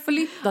 men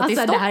flytta till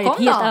Stockholm. Det här är ett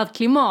helt annat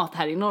klimat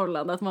här i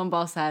Norrland. Att man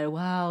bara så här,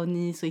 wow,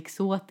 ni är så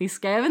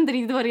exotiska. Jag vet inte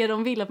riktigt vad det är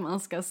de vill att man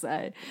ska så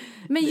här.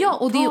 Men ja,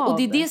 och det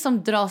är det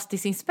som dras till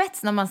sin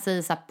spets när man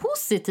säger så här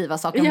positiva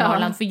saker om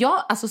Norrland. För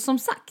jag, alltså som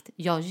sagt,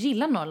 jag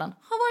gillar Norrland.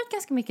 Har varit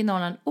ganska mycket i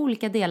Norrland,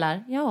 olika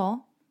delar. Ja,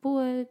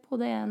 på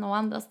det ena och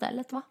andra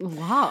stället, va?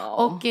 Wow.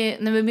 Och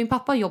min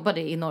pappa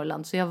jobbade i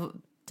Norrland, så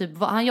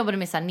han jobbade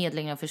med så här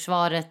nedläggning av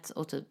försvaret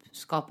och typ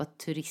skapa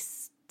typ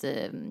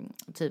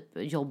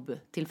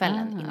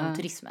jobbtillfällen inom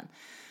turismen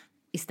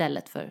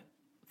istället för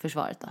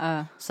försvaret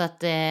då. Så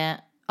att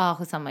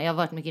skitsamma. Jag har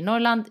varit mycket i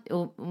Norrland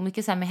och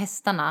mycket så här med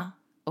hästarna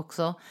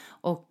också,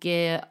 och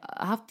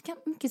haft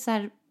mycket så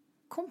här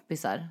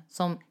kompisar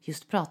som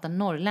just pratar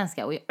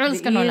norrländska, och jag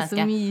älskar norrländska.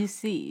 Det är så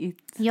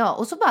mysigt. Ja,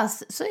 och så bara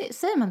så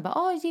säger man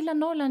bara, gillar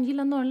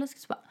norrländska,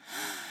 så bara,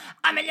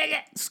 men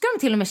ska de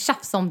till och med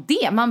tjafsa om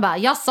det? Man bara,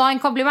 jag sa en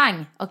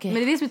komplimang. Okay.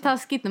 Men det är det som är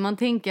taskigt när man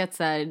tänker att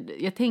så här,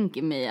 jag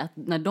tänker mig att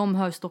när de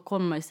hör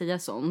stockholmare säga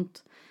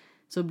sånt,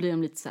 så blir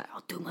de lite så här,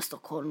 dumma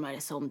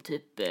stockholmare som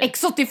typ...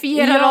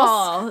 Exotifierar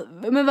oss!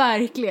 Men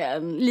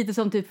verkligen. Lite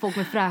som typ folk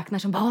med fräknar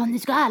som bara, ni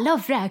ska alla ha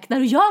fräknar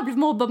och jag blir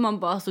mobbad. Man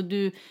bara, alltså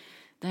du...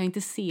 Det här är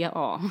inte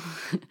CA.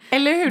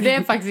 Eller hur? Det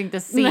är faktiskt inte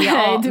CA.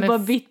 Nej, du är bara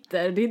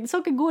bitter.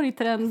 Saker går i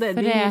trender.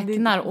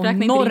 Fräknar och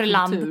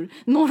Norrland.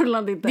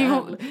 Norrland är inte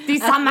det är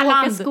samma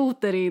land. Åka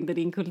skoter är inte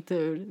din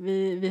kultur.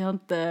 Vi har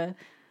inte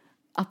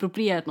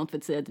approprierat något för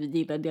att säga att vi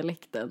gillar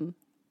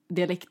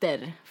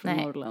dialekter från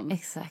Norrland.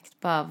 Exakt.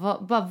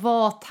 Bara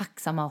var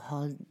tacksamma och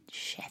håll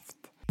käft.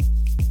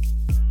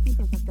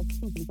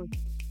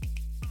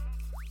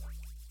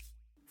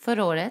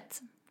 Förra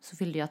året så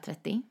fyllde jag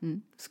 30.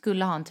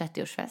 Skulle ha en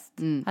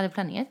 30-årsfest. Hade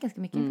planerat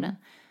ganska mycket för den.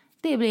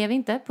 Det blev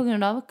inte på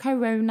grund av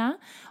corona.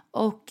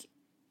 Och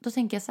då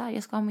tänker jag så här,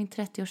 jag ska ha min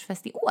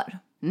 30-årsfest i år.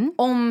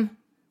 Om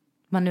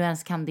man nu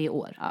ens kan det i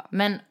år. Ja.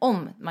 Men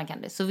om man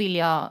kan det så vill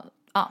jag...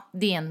 Ja,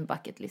 det är en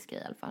bucket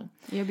list-grej i alla fall.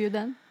 Jag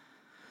bjuder.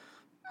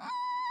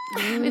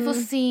 Vi får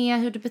se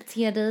hur du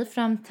beter dig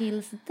fram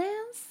tills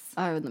dess.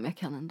 Jag vet inte om jag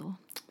kan ändå.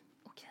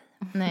 Okej.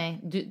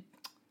 Nej,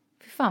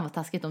 fy fan vad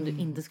taskigt om du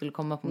inte skulle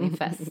komma på min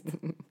fest.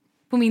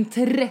 På min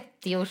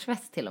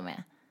 30-årsfest till och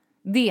med.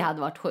 Det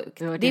hade varit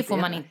sjukt. Det får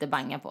man inte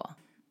banga på.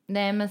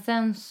 Nej, men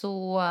sen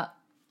så...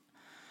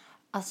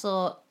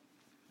 Alltså,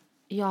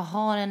 jag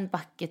har en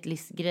bucket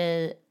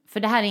list-grej. För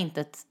det här är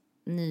inte ett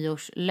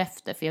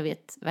nyårslöfte. För jag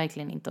vet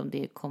verkligen inte om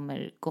det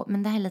kommer gå.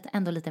 Men det här är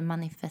ändå lite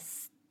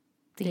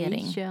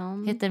manifestering.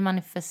 Heter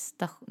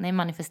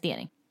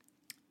manifestering.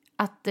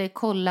 Att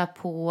kolla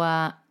på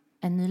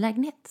en ny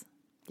lägenhet.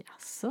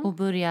 Jaså? Och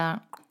börja...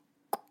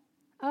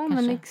 Ja,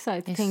 men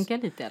exakt. Tänka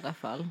lite i alla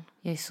fall.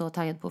 Jag är så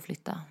taggad på att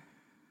flytta.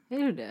 Är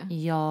du det?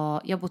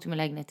 Ja, jag har bott i min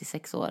lägenhet i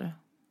 6 år.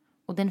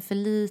 Och den är för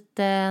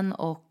liten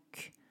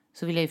och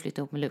så vill jag ju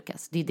flytta ihop med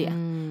Lukas. Det är det.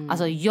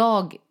 Alltså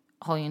jag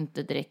har ju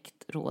inte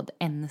direkt råd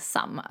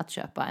ensam att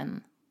köpa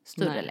en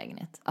större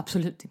lägenhet.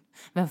 Absolut inte.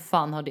 Vem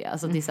fan har det?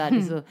 Alltså det är så här, det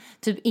är så,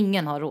 typ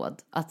ingen har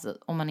råd. Alltså,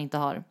 om man inte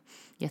har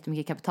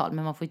jättemycket kapital.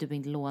 Men man får ju typ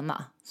inte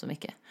låna så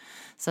mycket.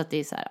 Så att det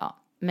är så här, ja.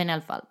 Men i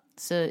alla fall.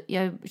 Så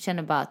jag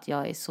känner bara att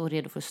jag är så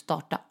redo för att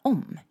starta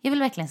om. Jag vill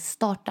verkligen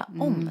starta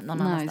om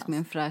någon annanstans. Med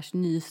en fräsch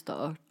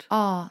nystart.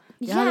 Ja,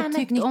 jag hade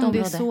tyckt om område.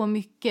 Det så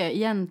mycket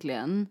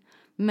egentligen.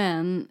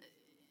 Men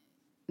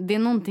det är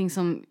någonting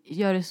som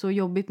gör det så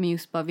jobbigt med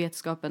just bara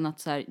vetskapen att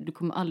så här, du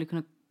kommer aldrig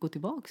kunna gå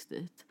tillbaks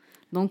dit.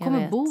 De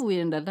kommer bo i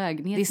den där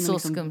lägenheten. Det är så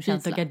liksom skum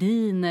känsla.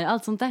 Gardiner,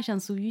 allt sånt där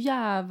känns så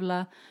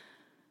jävla...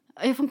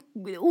 Jag får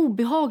en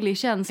obehaglig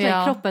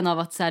känsla i kroppen av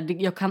att så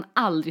här, jag kan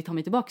aldrig ta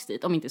mig tillbaka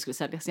dit. Om inte det skulle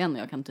säljas igen och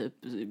jag kan typ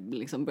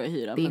liksom börja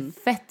hyra. Det är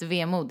fett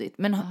vemodigt.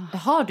 Men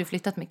har du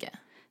flyttat mycket?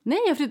 Nej,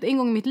 jag har flyttat en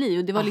gång i mitt liv.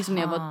 Och det var liksom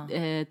när jag var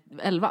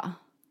 11.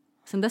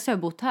 Sen dess har jag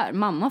bott här.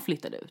 Mamma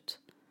flyttade ut.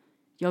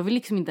 Jag vill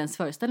liksom inte ens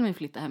föreställa mig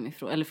flytta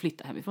hemifrån. Eller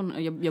flytta hemifrån.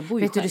 Jag bor ju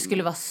själv. Vet du, det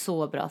skulle vara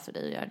så bra för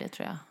dig att göra det,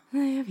 tror jag.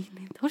 Nej, jag vill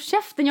inte. Håll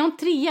käften, jag har en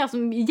 3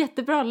 som är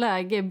jättebra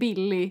läge,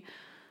 billig.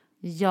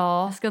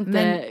 Ja, jag ska inte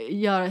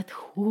göra ett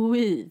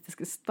skit. Jag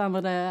ska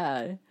stanna där jag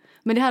är.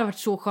 Men det här har varit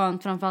så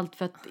skönt, framförallt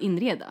för att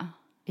inreda.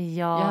 Ja.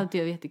 Jag hade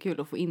det jättekul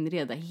att få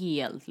inreda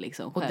helt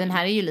liksom själv. Och den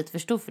här är ju lite för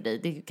stor för dig.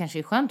 Det kanske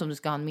är skönt om du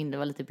ska ha en mindre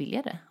och lite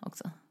billigare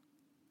också.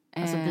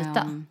 Alltså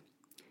byta.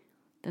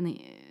 Den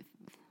är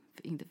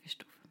inte för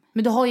stor.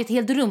 Men du har ju ett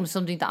helt rum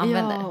som du inte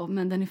använder. Ja,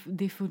 men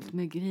det är fullt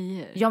med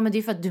grejer. Ja, men det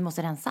är för att du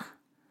måste rensa.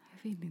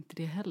 Jag vill inte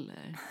det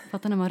heller.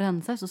 För när man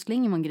rensar så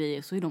slänger man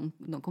grejer så är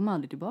de kommer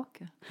aldrig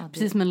tillbaka. Ja,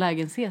 precis som en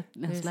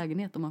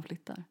lägenhet om man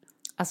flyttar.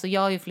 Alltså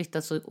jag har ju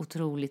flyttat så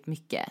otroligt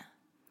mycket.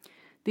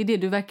 Det är det,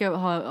 du verkar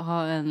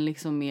ha en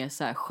liksom mer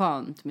så här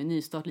skönt med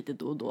nystart lite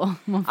då och då.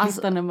 Man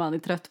flyttar när man är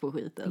trött på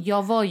skiten.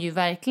 Jag var ju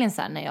verkligen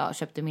så här när jag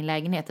köpte min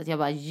lägenhet att jag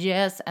bara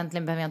yes,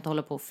 äntligen behöver jag inte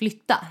hålla på och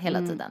flytta hela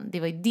tiden. Det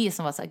var ju det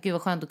som var så här, gud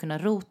vad skönt att kunna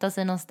rota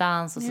sig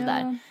någonstans och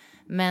sådär.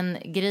 Men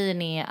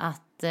grejen är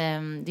att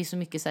det är så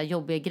mycket så här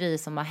jobbiga grejer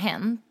som har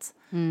hänt.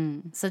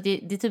 Så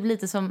det är typ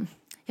lite som,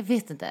 jag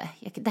vet inte,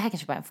 det här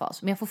kanske bara är en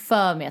fas. Men jag får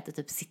för mig att det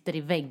typ sitter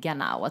i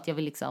väggarna och att jag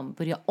vill liksom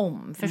börja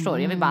om. Förstår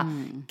du? Jag vill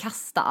bara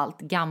kasta allt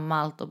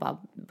gammalt och bara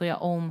börja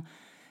om.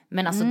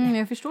 Men alltså...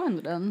 jag förstår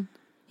ändå den.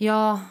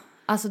 Ja,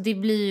 alltså det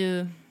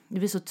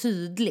blir så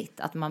tydligt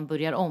att man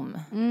börjar om.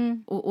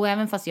 Och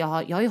även fast jag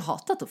har ju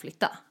hatat att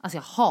flytta. Alltså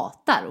jag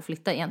hatar att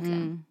flytta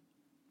egentligen.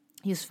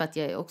 Just för att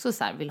jag också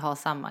så här vill ha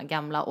samma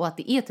gamla. Och att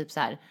det är typ så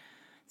här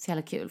så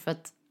jävla kul. För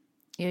att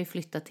jag har ju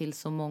flyttat till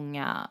så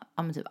många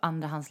typ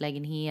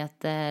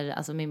andrahandslägenheter.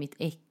 Alltså med mitt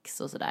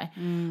ex och sådär.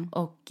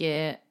 Och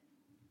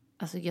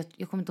alltså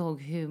jag kommer inte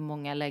ihåg hur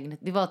många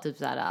lägenheter. Det var typ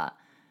så här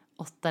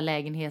 8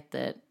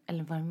 lägenheter.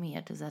 Eller var det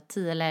mer? Typ så här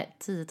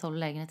 10-12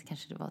 lägenheter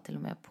kanske det var till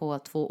och med på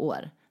 2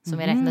 år. Som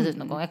jag räknade ut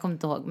någon gång. Jag kommer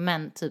inte ihåg.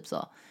 Men typ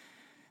så.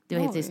 Det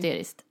var helt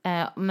hysteriskt.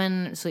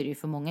 Men så är det ju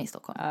för många i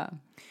Stockholm.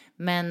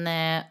 Men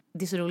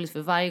det är så roligt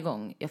för varje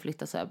gång jag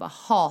flyttar så har jag bara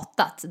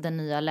hatat den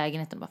nya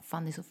lägenheten. Bara,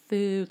 fan det är så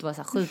fult och var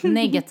så här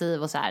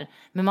skitnegativ och så här.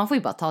 Men man får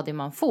ju bara ta det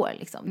man får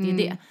liksom. Det är ju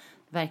det.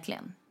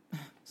 Verkligen.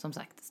 Som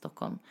sagt,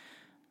 Stockholm.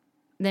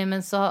 Nej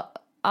men så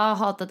jag har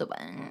hatat och bara,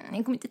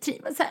 jag kommer inte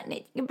trivas här.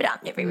 Nej, det är bra.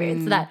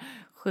 Sådär.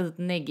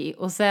 skitneggig.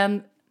 Och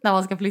sen när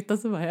man ska flytta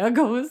så bara, jag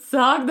kommer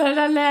sakna den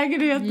där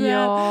lägenheten.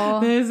 Ja.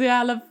 Den är så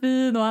jävla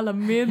fin och alla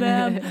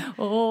minnen.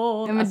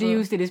 Ja, men det är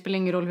just det spelar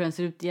ingen roll hur den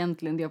ser ut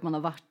egentligen. Det är att man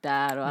har varit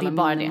där och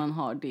alla minnen man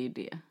har, det är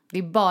det. Det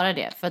är bara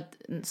det. För att,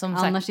 som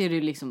annars sagt, är det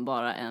ju liksom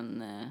bara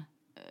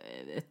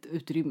ett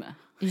utrymme.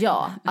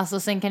 Ja, alltså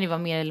sen kan det vara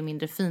mer eller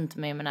mindre fint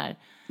med, jag menar,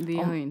 det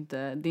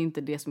är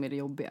inte det som är det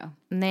jobbiga.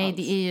 Nej, alls.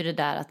 Det är ju det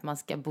där att man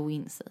ska bo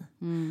in sig.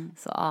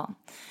 Så ja.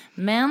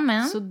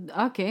 Men. Så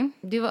okej.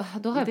 Då har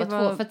jag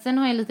bara två. För att sen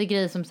har jag lite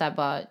grejer som så här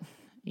bara,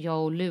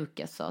 jag och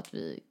Lukas sa att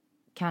vi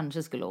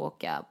kanske skulle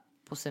åka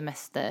på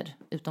semester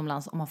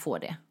utomlands om man får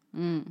det.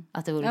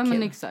 Att det vore kul. Ja,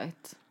 men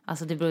exakt.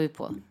 Alltså det beror ju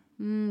på.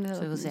 Det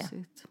så vi får se.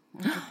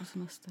 Åka på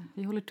semester.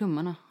 Vi håller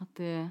tummarna att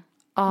det.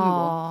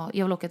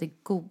 Jag vill åka till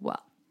Goa.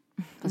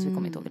 Fast vi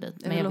kommer inte åka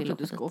dit. Men jag vill att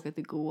du ska åka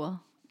till Goa.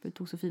 Vi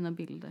tog så fina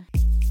bilder.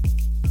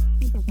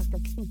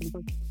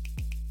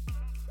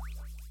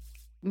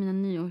 Mina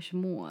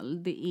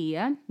nyårsmål,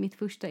 mitt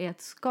första är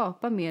att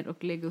skapa mer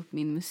och lägga upp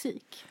min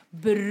musik.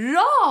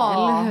 Bra!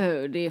 Eller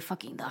hur? Det är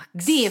fucking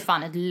dags. Det är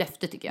fan ett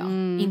löfte tycker jag.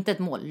 Inte ett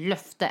mål,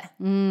 löfte.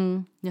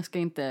 Jag ska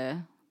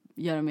inte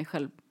göra mig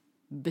själv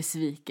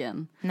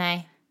besviken.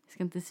 Nej. Jag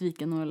ska inte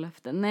svika några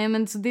löften. Nej,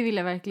 men så det vill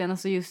jag verkligen.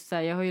 Alltså just så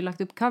här, jag har ju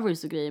lagt upp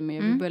covers och grejer. Men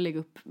jag vill börja lägga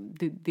upp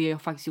det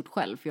jag faktiskt gjort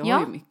själv. För jag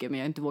har ju mycket, men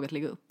jag har inte vågat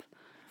lägga upp.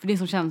 För det är en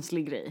sån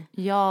känslig grej.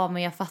 Ja,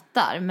 men jag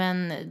fattar.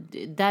 Men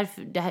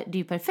därför, det är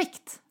ju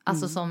perfekt.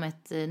 Alltså som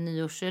ett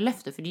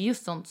nyårslöfte. För det är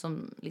just sånt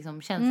som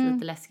liksom känns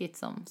lite läskigt.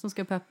 Som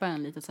ska peppa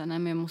en lite. Så här, nej,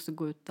 men jag måste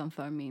gå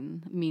utanför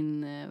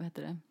min vad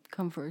heter det?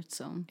 Comfort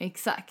zone.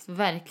 Exakt,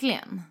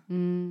 verkligen.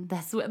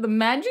 That's where the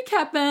magic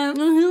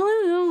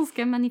happens.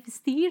 Ska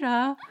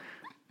manifestera.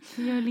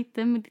 Gör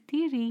lite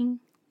meditering.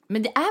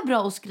 Men det är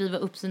bra att skriva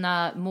upp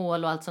sina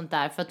mål och allt sånt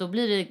där. För att då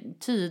blir det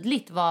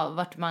tydligt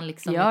vart man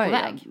liksom är på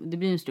väg. Det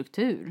blir en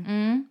struktur.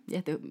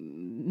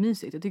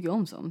 Jättemysigt, jag tycker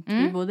om sånt.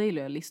 Vi båda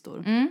gillar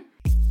listor.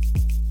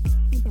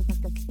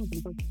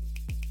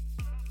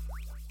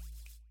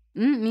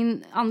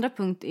 Min andra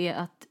punkt är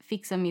att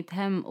fixa mitt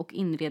hem och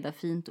inreda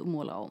fint och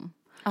måla om.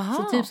 Aha.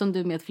 Så typ som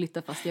du med att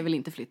flytta, fast jag vill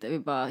inte flytta. Jag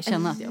vill bara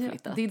känna att jag har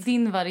flyttat. Det är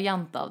din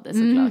variant av det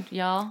såklart.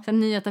 Ja. Sen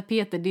nya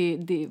tapeter,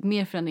 det är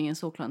mer förändring än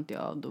så klart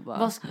jag. Då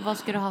bara... Vad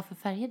ska du ha för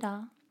färger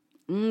då?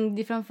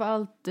 Det är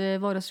framförallt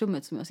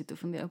vardagsrummet som jag sitter och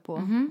funderar på.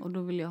 Och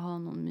då vill jag ha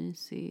någon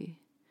mysig...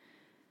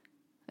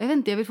 Jag vet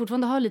inte, jag vill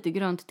fortfarande ha lite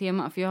grönt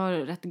tema. För jag har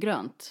rätt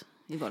grönt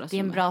i vardagsrummet. Det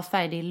är en bra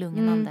färg, det är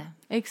lugnande.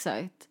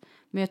 Exakt.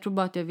 Men jag tror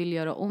bara att jag vill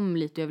göra om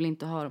lite. Jag vill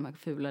inte ha de här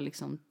fula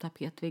liksom,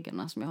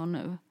 tapetväggarna som jag har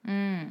nu.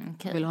 Okay.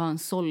 Jag vill ha en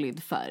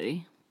solid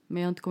färg.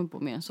 Men jag har inte kommit på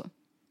mer än så.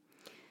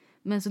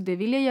 Men så det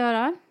vill jag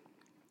göra.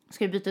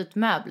 Ska du byta ut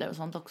möbler och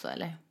sånt också,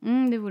 eller?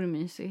 Det vore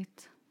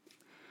mysigt.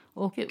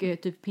 Och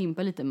typ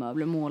pimpa lite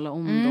möbler, måla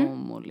om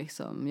dem och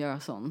liksom göra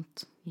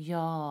sånt.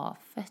 Ja,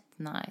 fett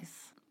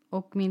nice.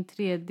 Och min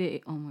tredje...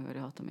 my God,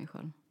 jag hatar mig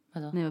själv.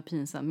 Vadå? Nej, vad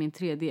pinsam. Min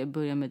tredje är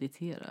börja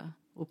meditera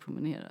och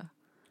promenera.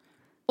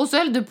 Och så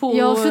höll du på...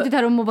 Jag har suttit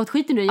här och mobbat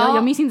skiten nu.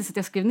 Jag minns inte så att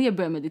jag skrev ner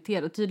börja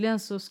meditera. Tydligen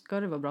så ska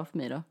det vara bra för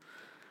mig då.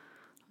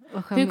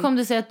 Hur kom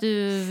det sig att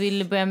du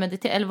ville börja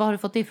meditera? Eller vad har du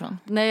fått det ifrån?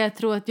 Nej, jag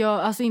tror att jag...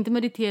 Alltså inte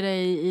meditera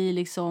i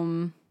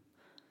liksom...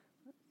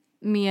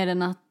 Mer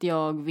än att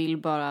jag vill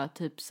bara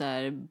typ så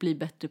här bli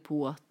bättre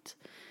på att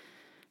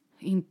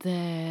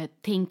inte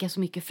tänka så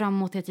mycket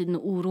framåt hela tiden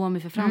och oroa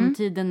mig för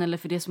framtiden eller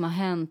för det som har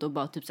hänt och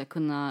bara typ så här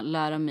kunna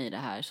lära mig det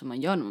här som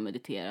man gör när man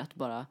mediterar. Att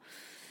bara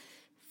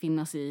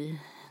finnas i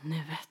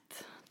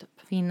nuet. Typ.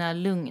 Finna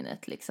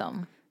lugnet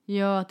liksom.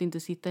 Ja, att inte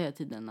sitta hela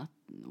tiden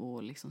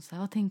och liksom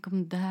säga, tänk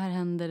om det här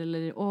händer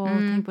eller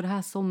tänk på det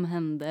här som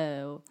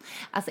hände. Och...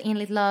 Alltså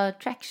enligt Law of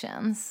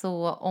Attraction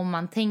så om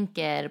man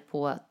tänker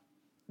på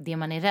det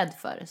man är rädd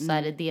för så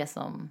är det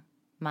som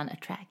man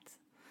attract.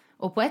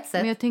 Och på ett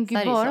sätt. Men jag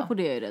tänker bara på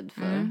det jag är rädd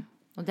för.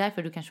 Och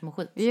därför du kanske mår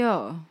skit.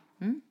 Ja.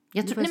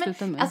 Jag tror,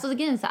 alltså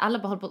grejen är så alla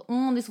bara håller på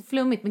det är så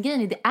flummigt. Men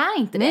grejen är, det är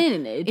inte det.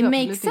 Nej, it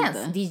makes sense.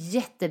 Inte. Det är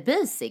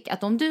jättebasic.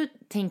 Att om du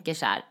tänker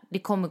så här, det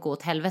kommer gå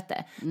åt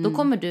helvete. Då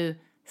kommer du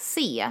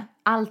se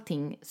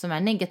allting som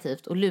är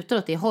negativt och lutar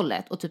åt det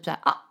hållet. Och typ så här,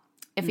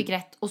 jag fick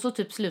rätt. Och så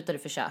typ slutar du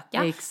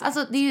försöka. Exakt.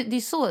 Alltså det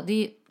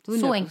är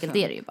så enkelt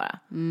är det ju bara.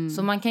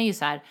 Så man kan ju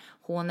så här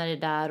håna det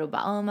där och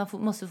bara, man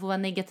måste få vara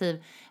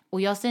negativ.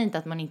 Och jag säger inte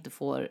att man inte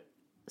får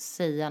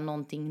säga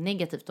någonting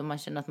negativt om man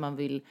känner att man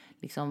vill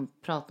liksom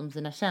prata om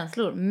sina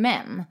känslor.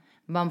 Men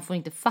man får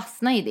inte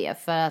fastna i det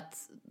för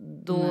att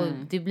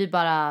det blir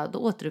bara, då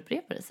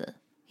återupprepar det sig.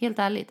 Helt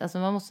ärligt. Alltså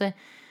man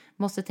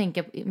måste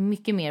tänka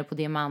mycket mer på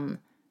det man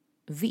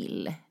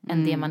vill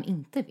än det man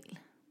inte vill.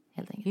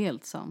 Helt enkelt.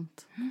 Helt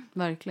sant.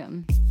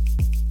 Verkligen.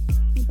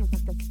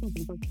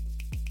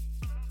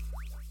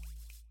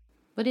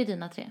 Var det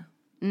dina 3?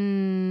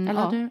 Eller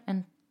har du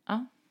en...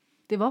 Ja.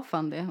 Det var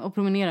fan det. Och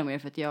promenera mer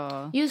för att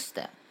jag... Just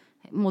det.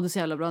 Mådde så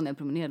jävla bra när jag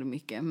promenerade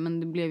mycket. Men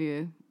det blev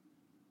ju...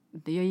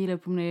 Jag gillar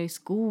att promenera i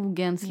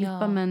skogen,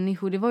 slippa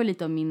människor. Det var ju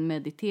lite av min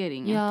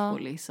meditering. Att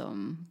få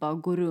liksom bara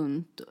gå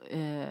runt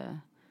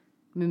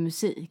med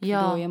musik.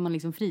 För då är man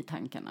liksom fri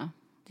tankarna.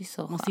 Det är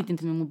så Man skönt. sitter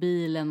inte med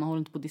mobilen, man håller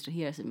inte på att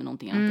distrahera sig med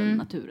någonting annat än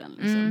naturen.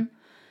 Liksom.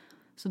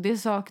 Så det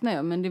saknar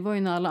jag. Men det var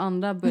ju när alla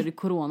andra började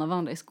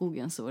coronavandra i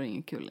skogen så var det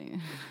inget kul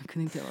längre.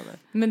 Kunde inte jag vara där.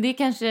 Men det är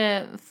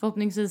kanske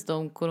förhoppningsvis då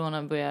om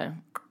corona börjar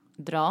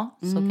dra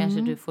så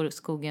kanske du får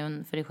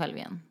skogen för dig själv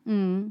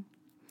igen.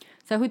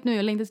 Särskilt nu,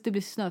 jag längtar tills det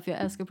blir snö för jag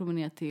älskar att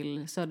promenera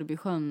till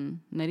Söderbysjön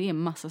när det är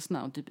massa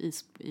snö och typ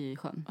is i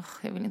sjön.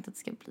 Jag vill inte att det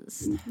ska bli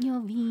snö.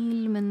 Jag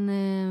vill,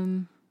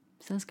 men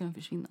sen ska den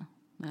försvinna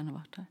när den har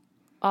varit här.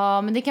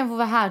 Ja, men det kan få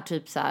vara här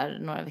typ så här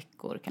några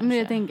veckor kanske. Men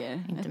jag tänker,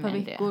 inte ett par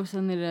mer veckor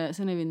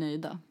sen är vi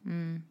nöjda.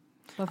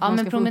 Ja,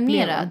 men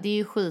promenera, det är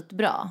ju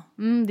skitbra.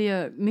 Det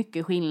gör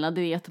mycket skillnad,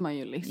 det vet man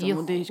ju liksom.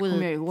 Och det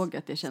kommer jag ihåg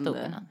att jag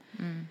kände.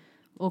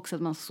 Också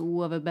att man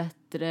sover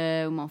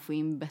bättre och man får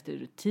in bättre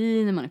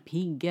rutiner, man är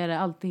piggare,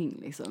 allting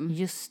liksom.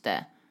 Just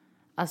det.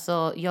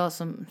 Alltså jag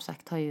som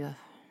sagt har ju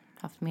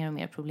haft mer och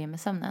mer problem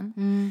med sömnen.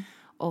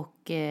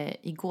 Och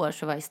igår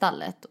så var jag i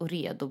stallet och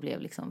red och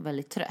blev liksom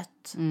väldigt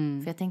trött.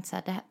 För jag tänkte så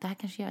här, det här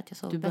kanske gör att jag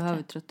sover bättre. Du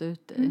behöver trötta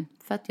ut dig.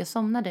 För att jag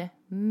somnade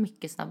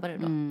mycket snabbare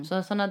då.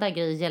 Så sådana där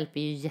grejer hjälper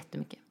ju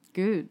jättemycket.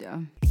 Gud,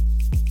 ja.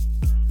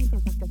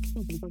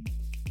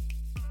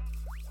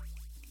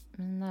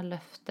 Mina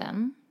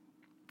löften.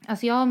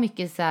 Alltså jag har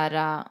mycket så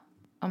här,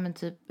 ja men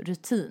typ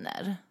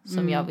rutiner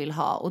som jag vill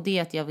ha. Och det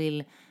är att jag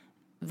vill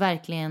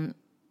verkligen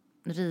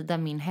rida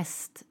min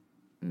häst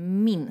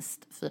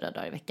minst 4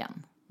 dagar i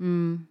veckan.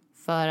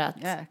 För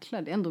att...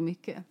 Jäklar, det är ändå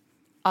mycket.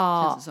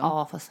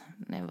 Ja, fast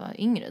när jag var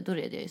yngre då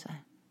red jag ju så här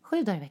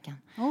 7 dagar i veckan.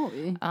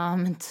 Oj. Ja,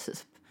 men typ.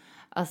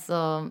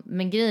 Alltså,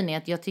 men grejen är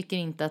att jag tycker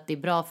inte att det är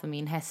bra för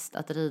min häst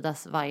att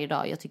ridas varje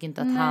dag. Jag tycker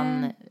inte att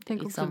han...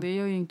 Tänk också, det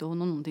gör ju inte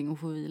honom någonting att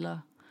få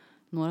vila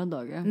några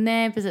dagar.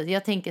 Nej, precis.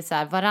 Jag tänker så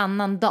här,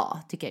 varannan dag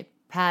tycker jag är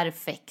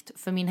perfekt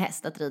för min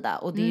häst att rida.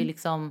 Och det är ju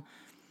liksom...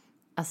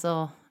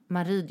 Alltså,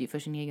 man rider ju för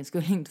sin egen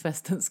skull, inte för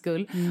hästens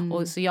skull.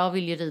 Och så jag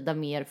vill ju rida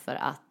mer för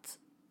att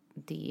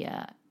det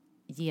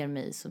ger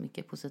mig så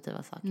mycket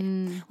positiva saker.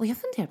 Och jag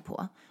funderar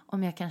på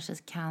om jag kanske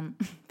kan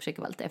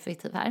försöka vara lite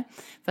effektiv här.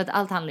 För att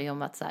allt handlar ju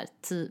om att så här,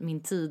 min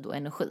tid och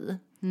energi.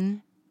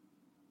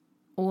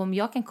 Och om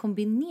jag kan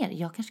kombinera,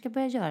 jag kanske ska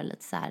börja göra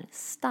lite så här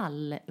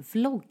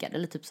stallvloggar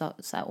eller typ så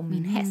här om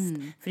min häst.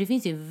 För det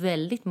finns ju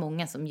väldigt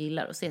många som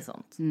gillar att se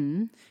sånt.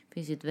 Det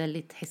finns ju ett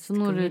väldigt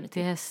hästcommunity. Så når du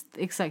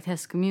till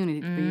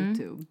hästcommunity på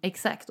YouTube.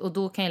 Exakt, och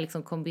då kan jag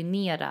liksom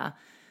kombinera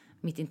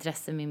mitt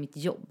intresse med mitt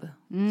jobb.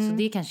 Så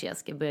det kanske jag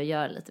ska börja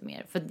göra lite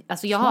mer. För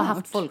alltså jag har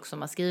haft folk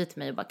som har skrivit till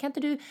mig och bara, kan inte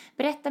du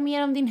berätta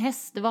mer om din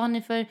häst? Vad har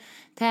ni för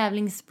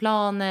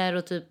tävlingsplaner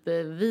och typ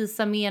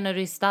visa mer när du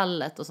är i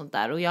stallet och sånt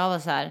där. Och jag var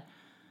så här,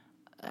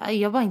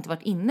 jag har bara inte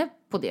varit inne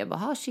på det. Jag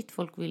bara, shit,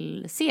 folk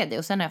vill se det.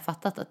 Och sen har jag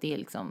fattat att det är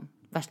liksom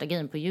värsta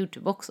grejen på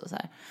YouTube också. Så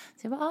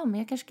jag bara, men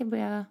jag kanske ska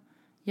börja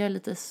göra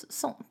lite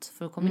sånt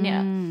för att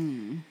kombinera.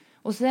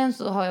 Och sen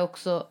så har jag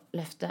också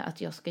löfte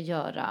att jag ska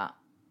göra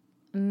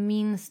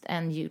minst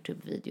en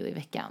YouTube-video i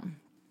veckan.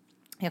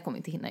 Jag kommer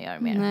inte hinna göra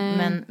mer.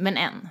 Men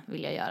en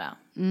vill jag göra.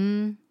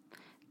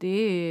 Det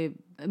är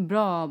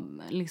bra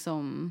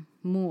liksom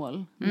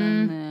mål.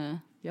 Men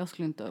jag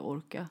skulle inte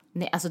orka.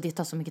 Nej, alltså det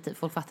tar så mycket tid.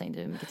 Folk fattar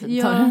inte hur mycket tid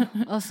det tar.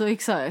 Alltså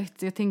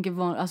exakt. Jag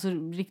tänker, alltså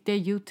riktiga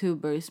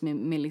YouTubers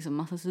med liksom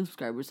massa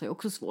subscribers har ju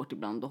också svårt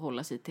ibland att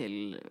hålla sig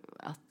till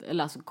att,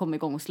 eller alltså komma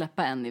igång och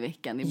släppa en i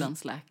veckan. Ibland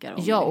släkar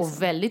de. Ja, liksom.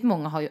 Och väldigt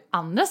många har ju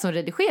andra som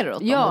redigerar åt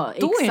dem. Ja,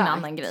 och då är det en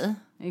annan grej.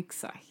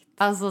 Exakt.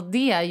 Alltså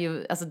det är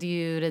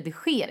ju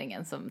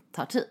redigeringen som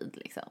tar tid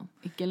liksom.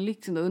 Vilken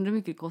lyx då. Undrar hur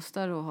mycket det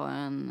kostar att ha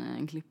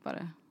en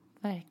klippare.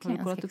 Verkligen,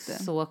 jag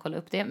ska kolla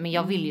upp det. Men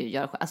jag vill ju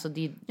göra, alltså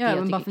det jag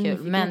tycker bara är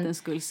kul. Men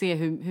skulle se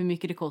hur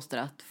mycket det kostar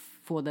att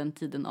få den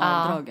tiden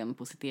avdragen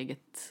på sitt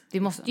eget. Det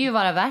måste ju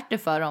vara värt det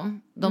för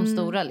dem, de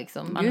stora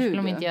liksom. Annars skulle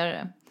de inte göra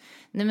det.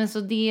 Nej, men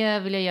så det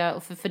vill jag göra.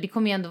 För det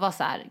kommer ju ändå vara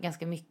så här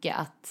ganska mycket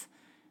att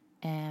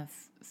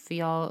för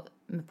jag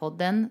med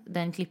podden,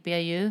 den klipper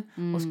jag ju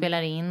och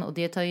spelar in. Och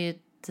det tar ju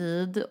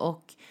tid.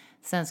 Och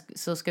sen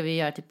så ska vi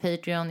göra till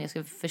Patreon. Jag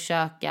ska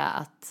försöka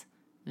att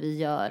vi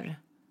gör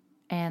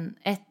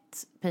ett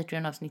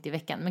Patreon-avsnitt i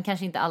veckan. Men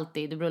kanske inte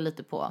alltid, det beror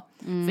lite på.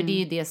 För det är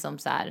ju det som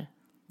så här,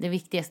 det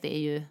viktigaste är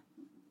ju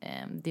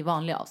det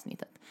vanliga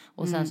avsnittet.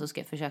 Och sen så ska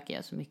jag försöka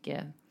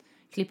göra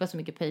klippa så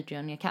mycket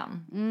Patreon jag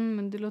kan.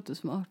 Men det låter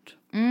smart.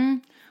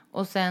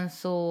 Och sen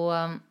så,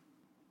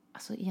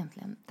 alltså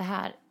egentligen, det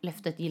här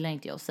löftet gillar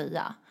inte jag att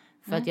säga.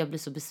 För att jag blir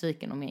så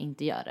besviken om jag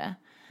inte gör det.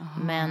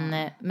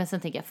 Men sen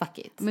tänker jag, fuck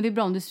it. Men det är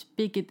bra, om du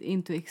speak it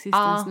into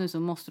existence nu så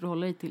måste du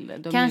hålla dig till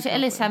det. Kanske,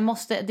 eller så här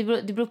måste, det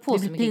beror på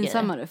så mycket grejer. Det blir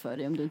pinsammare för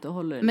dig om du inte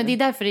håller dig. Men det är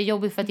därför det är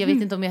jobbigt, för att jag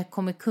vet inte om jag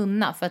kommer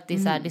kunna. För att det är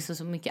så här, det är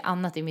så mycket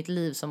annat i mitt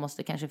liv som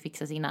måste kanske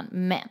fixas innan.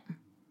 Men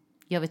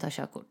jag vill ta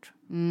körkort.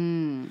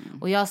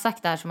 Och jag har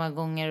sagt det här så många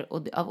gånger,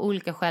 och av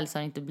olika skäl så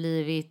har det inte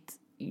blivit.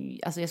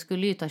 Alltså jag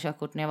skulle ju ta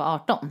körkort när jag var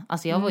 18.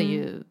 Alltså jag var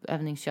ju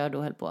övningskörd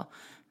och höll på.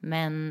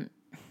 Men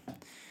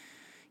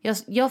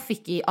jag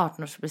fick i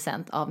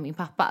 18-årspresent av min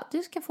pappa,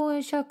 du ska få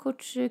en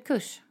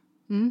körkortskurs.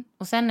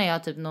 Och sen när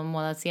jag typ någon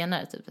månad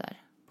senare typ där,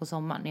 på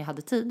sommaren när jag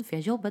hade tid, för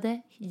jag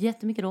jobbade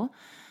jättemycket då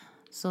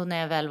Så när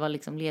jag väl var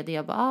liksom ledig,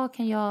 jag bara,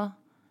 kan jag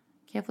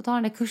få ta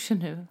den där kursen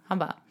nu? Han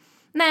bara,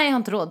 nej jag har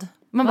inte råd.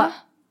 Man bara,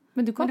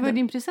 men du kom. Men det var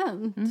din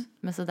present.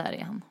 Men så där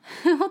är han.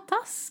 Vad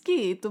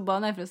taskigt. Och bara,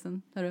 nej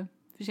förresten, hörru,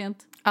 för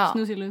sent.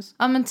 Snusilus.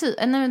 Ja men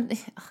nej, men,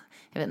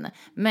 jag vet inte.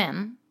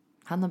 Men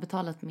han har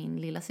betalat min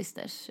lilla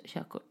systers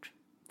körkort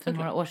för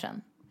några år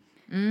sedan.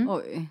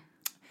 Oj.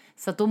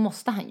 Så att då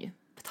måste han ju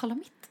betala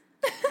mitt.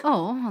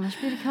 Ja, annars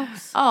blir det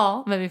kaos.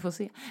 Ja, men vi får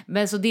se.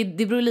 Men så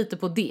det beror lite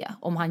på det,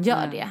 om han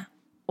gör det.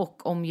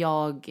 Och om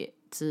jag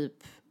typ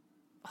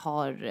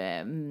har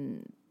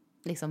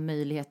liksom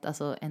möjlighet,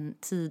 alltså en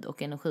tid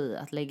och energi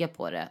att lägga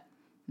på det.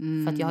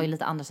 För att jag har ju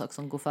lite andra saker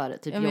som går före,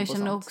 typ jobb och sånt. Jag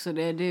känner också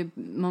det.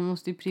 Man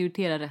måste ju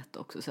prioritera rätt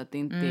också, så att det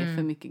inte är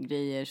för mycket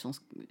grejer.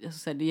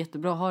 Alltså, det är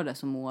jättebra att ha det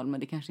som mål, men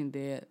det kanske inte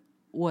är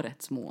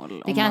årets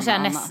mål. Det kanske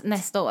är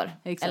nästa år.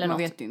 Exakt, eller man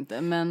något. vet ju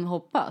inte, men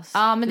hoppas.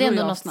 Ja, men det är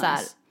ändå något så här,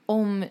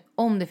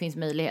 om det finns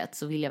möjlighet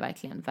så vill jag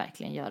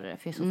verkligen göra det.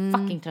 För jag är så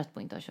fucking trött på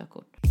att inte ha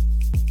körkort.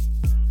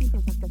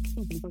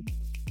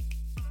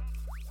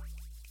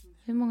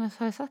 Hur många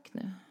har jag sagt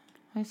nu?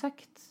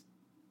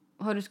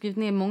 Har du skrivit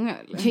ner många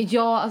eller?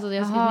 Ja, alltså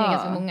jag har skrivit ner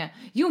ganska många.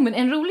 Jo, men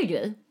en rolig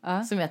grej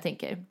som jag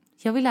tänker.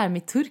 Jag vill lära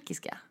mig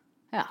turkiska.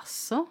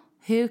 Jaså?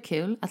 Hur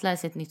kul att lära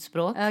sig ett nytt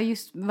språk. Ja,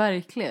 just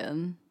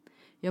verkligen.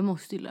 Jag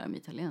måste ju lära mig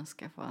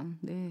italienska, fan.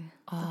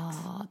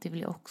 Det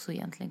vill jag också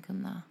egentligen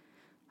kunna.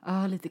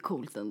 Ja, lite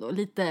coolt ändå.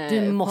 Lite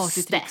du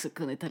måste partytricks att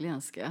kunna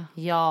italienska.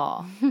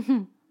 Ja.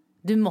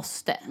 Du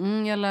måste.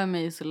 Jag lär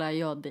mig så lär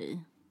jag dig.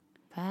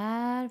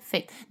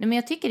 Perfekt. Nej, men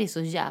jag tycker det är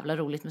så jävla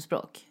roligt med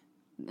språk.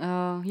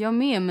 Ja, jag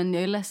med, men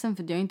jag är ledsen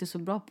för att jag är inte så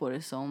bra på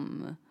det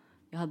som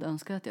jag hade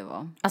önskat att jag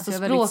var. Alltså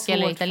språk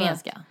eller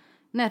italienska?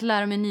 Nej, att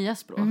lära mig nya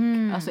språk.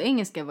 Alltså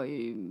engelska är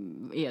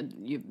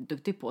ju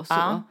duktig på,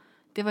 så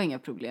det var inga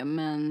problem.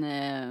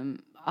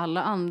 Men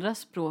alla andra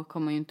språk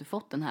har man ju inte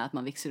fått den här att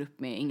man växer upp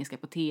med engelska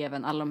på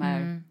tvn. Alla de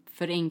här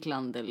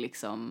förenklande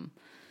liksom.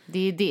 Det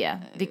är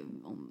det.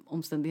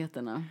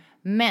 Omständigheterna.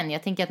 Men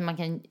jag tänker att man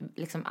kan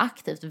liksom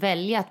aktivt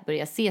välja att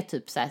börja se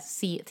typ så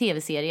här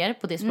tv-serier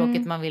på det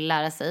språket man vill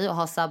lära sig och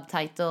ha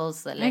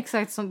subtitles. Eller...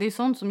 Exakt, det är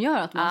sånt som gör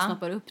att man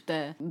snappar upp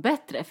det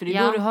bättre. För det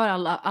är då du har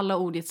alla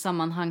ord i ett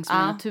sammanhang som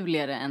är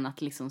naturligare än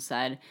att liksom så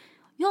här...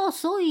 Ja,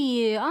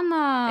 soy,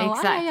 Anna.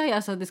 Exakt.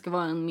 Alltså det ska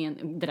vara en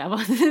mening. Det där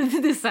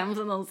var det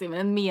sämsta någonsin. Men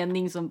en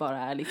mening som bara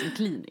är liksom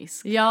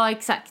klinisk. Ja,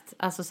 exakt.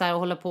 Alltså så här, att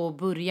hålla på och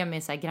börja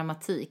med så här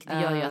grammatik.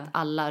 Det gör ju att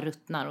alla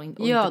ruttnar och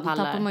inte pallar. Ja, då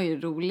tappar man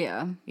ju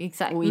roliga.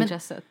 Exakt. Och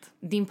intresset.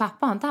 Men din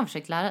pappa har inte han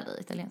försökt lära dig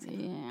italienska?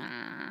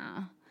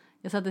 Ja.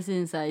 Jag satte sig i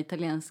en så här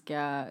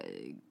italienska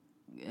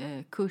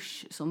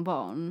kurs som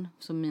barn.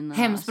 Som mina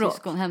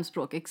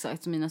hemspråk,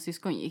 exakt. Som mina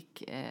syskon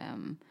gick.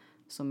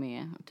 Som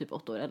är typ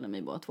 8 år äldre än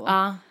mig båda två.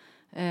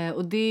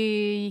 Och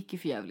det gick ju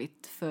för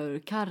jävligt för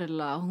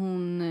Carla.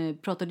 Hon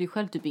pratade ju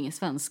själv typ ingen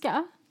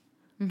svenska.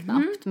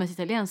 Knappt, med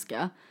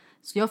italienska.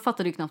 Så jag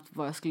fattade ju knappt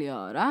vad jag skulle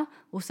göra.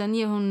 Och sen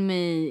ger hon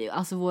mig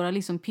alltså våra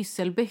liksom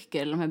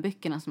pysselböcker. Eller de här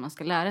böckerna som man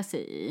ska lära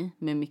sig i.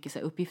 Med mycket så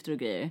här uppgifter och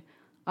grejer.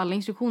 Alla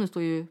instruktioner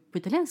står ju på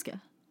italienska.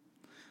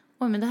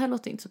 Oj, men det här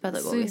låter inte så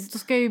pedagogiskt. Så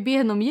ska jag ju be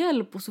henne om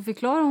hjälp. Och så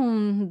förklarar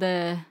hon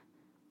det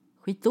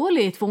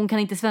skitdåligt, för hon kan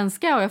inte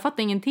svenska och jag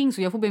fattar ingenting,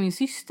 så jag får be min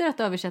syster att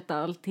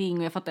översätta allting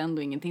och jag fattar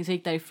ändå ingenting, så jag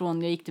gick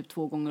därifrån, jag gick typ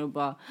 2 gånger och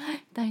bara,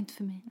 det här är inte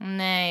för mig.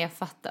 Nej, jag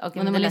fattar. Okay,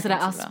 men när man läser det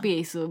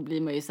aspig så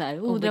blir man ju så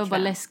här, det var bara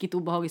läskigt,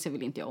 obehagligt, så jag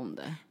vill inte göra om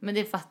det. Men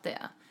det fattar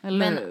jag.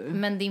 Eller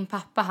men din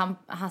pappa,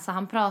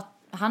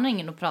 han har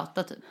ingen att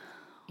prata typ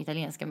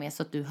italienska med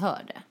så att du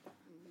hör det.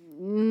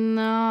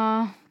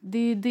 Nej,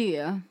 det är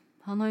det.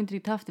 Han har inte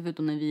riktigt haft det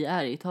förutom när vi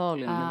är i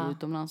Italien eller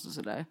utomlands och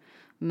sådär.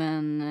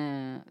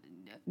 Men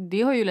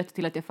det har ju lett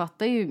till att jag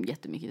fattar ju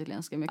jättemycket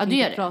italienska, men jag kan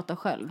inte prata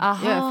själv.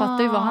 Jag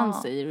fattar ju vad han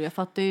säger och jag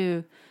fattar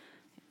ju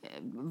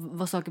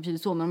vad saker betyder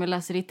så. Men om jag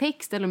läser det i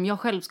text eller om jag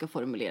själv ska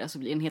formulera så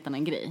blir det en helt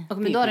annan grej. Och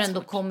men då har du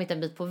ändå kommit en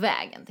bit på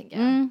vägen,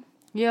 tänker jag.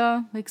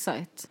 Ja,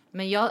 exakt.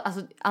 Men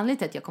anledningen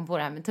till att jag kom på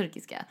det här med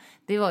turkiska,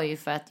 det var ju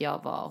för att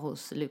jag var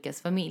hos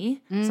Lukas familj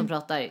som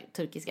pratar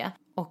turkiska.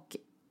 Och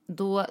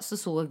då så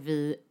såg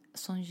vi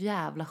sån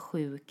jävla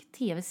sjuk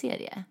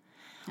tv-serie.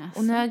 Alltså.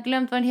 Och nu har jag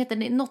glömt vad den heter.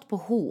 Det är något på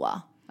H.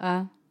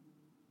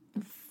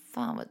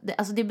 Fan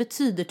vad, det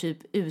betyder typ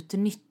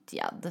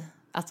utnyttjad.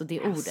 Alltså det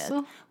ordet.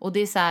 Och det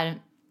är så här,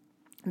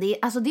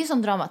 det är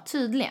som drama.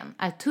 Tydligen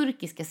är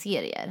turkiska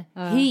serier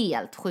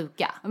helt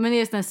sjuka. Men det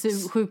är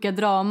såna sjuka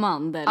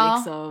draman där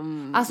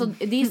liksom. Alltså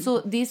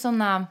det är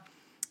såna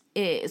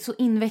så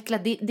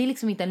invecklat. Det är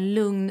liksom inte en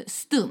lugn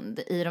stund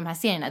i de här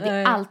serierna. Det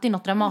är alltid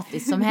något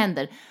dramatiskt som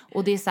händer.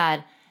 Och det är så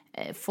här,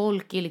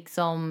 folk är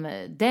liksom,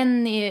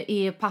 den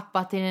är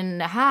pappa till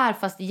den här,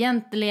 fast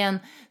egentligen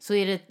så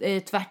är det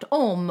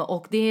tvärtom,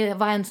 och det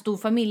var en stor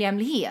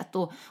familjehemlighet,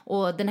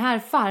 och den här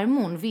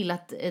farmor vill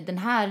att den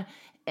här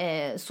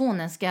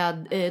sonen ska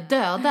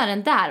döda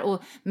den där,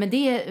 men det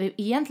är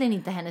egentligen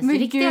inte hennes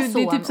riktiga son.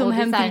 Det är typ som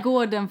Hem till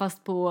gården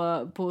fast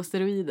på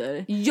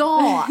steroider.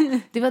 Ja,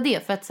 det var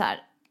det, för att så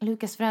här,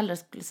 Lukas föräldrar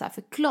skulle så här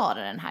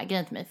förklara den här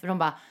grejen till mig, för de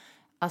bara,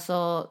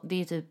 alltså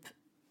det är typ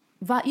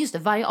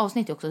varje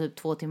avsnitt är också typ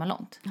 2 timmar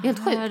långt.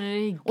 Helt sjukt.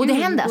 Herregud, Och det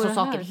händer går alltså det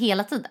saker här?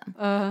 hela tiden.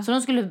 Så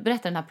de skulle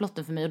berätta den här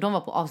plotten för mig och de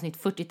var på avsnitt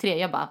 43.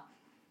 Jag bara,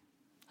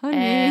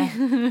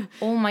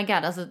 oh my god,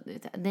 alltså,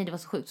 nej det var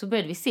så sjukt. Så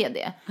började vi se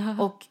det.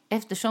 Och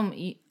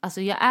eftersom,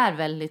 alltså jag är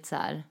väldigt så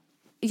här,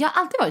 jag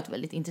har alltid varit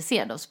väldigt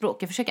intresserad av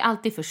språk. Jag försöker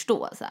alltid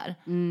förstå så här.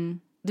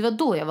 Det var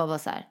då jag var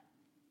så här,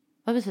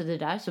 vad betyder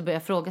det där? Så började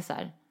jag fråga så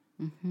här,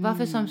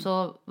 varför som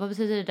så, vad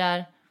betyder det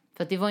där?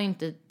 För att det var ju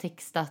inte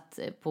textat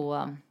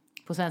på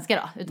svenska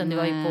då, utan det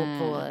var ju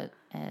på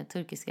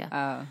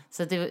turkiska.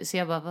 Så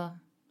jag bara, vad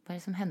är det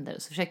som händer?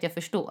 Och så försökte jag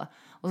förstå.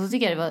 Och så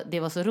tycker jag det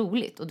var så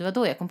roligt. Och det var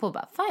då jag kom på,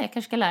 bara, fan jag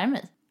kanske ska lära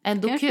mig.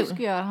 Ändå kanske kul. Du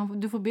ska göra.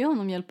 Du får be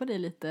honom hjälpa dig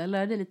lite,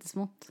 lära dig lite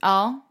smått.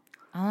 Ja,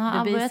 han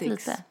har The börjat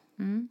basics. lite.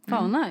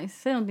 Fan nice,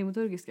 säg någonting på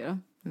turkiska då.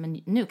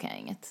 Men nu kan jag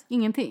inget.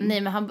 Ingenting?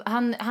 Nej, men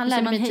han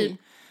lärde mig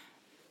typ,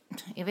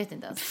 jag vet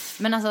inte ens.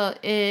 Men alltså,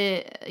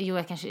 jo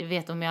jag kanske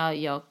vet om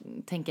jag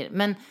tänker.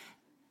 Men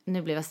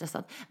nu blev jag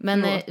stressad.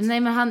 Men nej,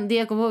 men det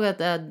jag kommer ihåg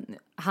att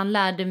han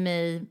lärde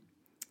mig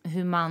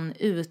hur man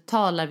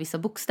uttalar vissa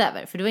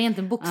bokstäver. För det var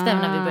egentligen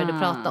bokstäverna vi började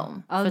prata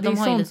om. Ja, för det de är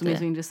har sånt lite... som är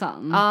så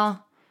intressant. Ja.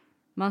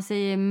 Man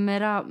säger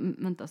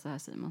vänta, så här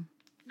säger man.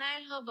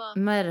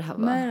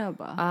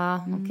 Merhaba.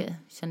 Ja, okej.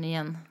 Känner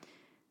igen.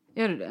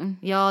 Gör du det?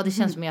 Ja, det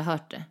känns som jag har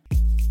hört det.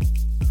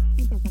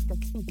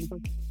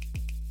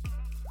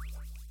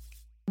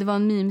 Det var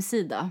en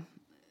meme-sida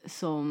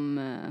som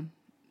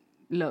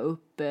la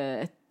upp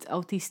ett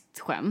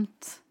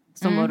autistskämt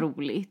som var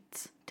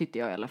roligt, tyckte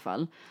jag i alla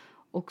fall.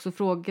 Och så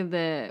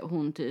frågade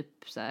hon typ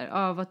så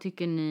här, vad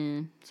tycker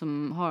ni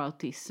som har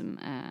autism,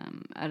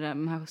 är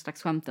de här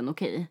slags skämten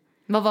okej?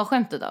 Vad var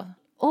skämtet då?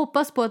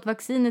 Hoppas på att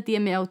vaccinet ger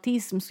mig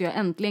autism så jag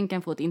äntligen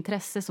kan få ett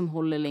intresse som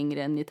håller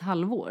längre än i ett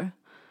halvår.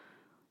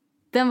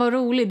 Den var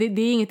rolig.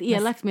 Det är inget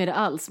elakt med det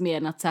alls, mer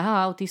än att så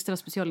här, autister har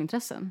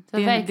specialintressen. Det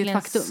är verkligen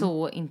ett faktum.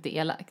 så inte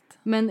elakt.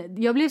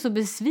 Men jag blev så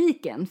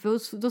besviken,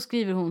 för då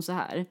skriver hon så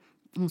här,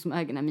 hon som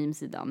äger den här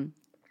meme-sidan.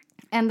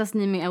 Endast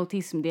ni med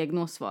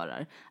autismdiagnos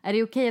svarar. Är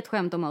det okej att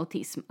skämta om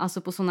autism?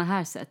 Alltså på såna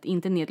här sätt,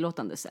 inte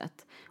nedlåtande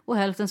sätt. Och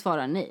hälften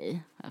svarar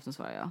nej. Hälften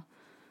svarar ja.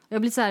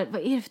 Jag blir så här,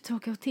 vad är det för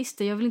tråkiga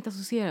autister? Jag vill inte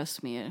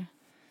associeras med er.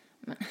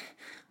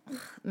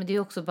 Men det är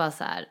också bara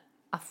så här,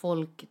 att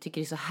folk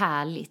tycker det är så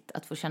härligt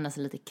att få känna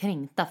sig lite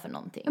kränkta för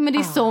någonting. Ja, men det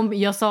är som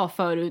jag sa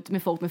förut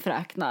med folk med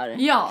fräknar.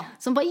 Ja.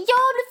 Som bara, jag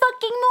blev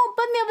fucking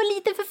mobbad när jag var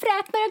liten för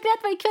fräknar. Jag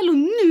grät varje kväll och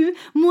nu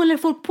målar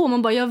folk på.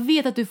 Man bara, jag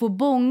vet att du får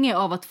bånge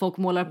av att folk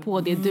målar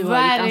på det du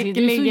har i ditt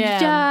ansikte. Du är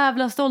så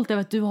jävla stolt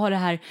över att du har det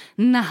här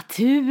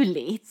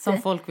naturligt.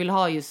 Som folk vill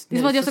ha just nu. Det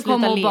är som att jag ska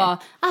komma och bara,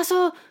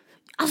 alltså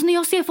när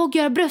jag ser folk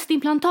göra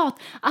bröstimplantat,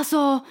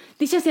 alltså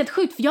det känns helt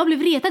sjukt för jag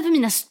blev retad för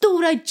mina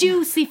stora,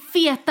 juicy,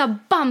 feta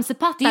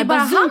bamsepattar. Det är bara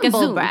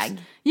humble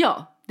brag.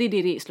 Ja, det är det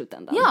i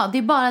slutändan. Ja, det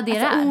är bara det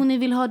alltså, det är. Ni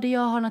vill ha det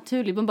jag har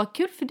naturligt. Men bara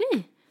kul för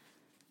dig.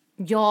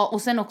 Ja,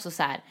 och sen också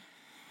så här,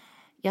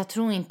 jag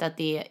tror inte att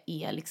det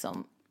är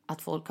liksom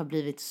att folk har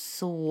blivit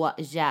så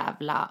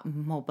jävla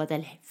mobbade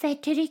eller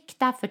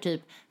förtryckta för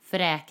typ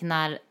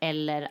fräknar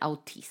eller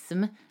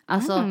autism.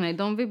 Alltså, nej,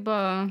 de vill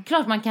bara...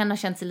 Klart man kan ha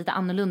känt sig lite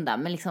annorlunda,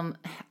 men liksom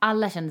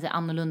alla kände sig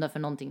annorlunda för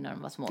någonting när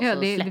de var små. Ja,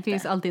 så det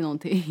finns alltid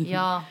någonting.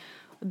 Ja.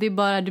 Det är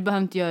bara, du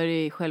behöver inte göra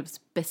dig själv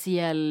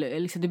speciell,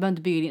 liksom, du behöver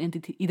inte bygga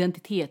din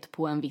identitet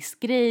på en viss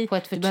grej. På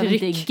ett förtryck. Du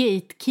behöver inte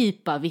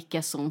gatekeepa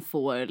vilka som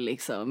får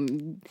liksom...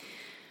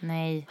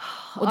 Nej.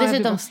 Och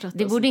dessutom,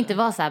 det borde inte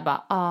vara så här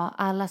bara,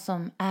 alla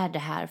som är det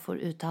här får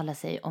uttala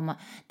sig om...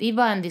 Det är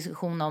bara en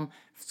diskussion om...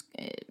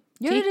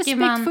 Gör det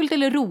respektfullt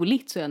eller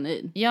roligt så är jag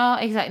nöjd. Ja,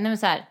 exakt. Nej, men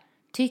så här,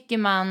 tycker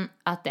man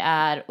att det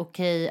är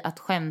okej att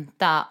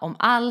skämta om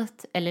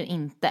allt eller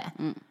inte?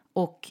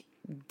 Och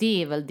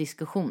det är väl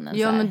diskussionen.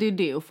 Ja, så här. men det är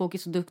det. Och folk är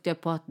så duktiga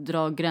på att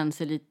dra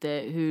gränser lite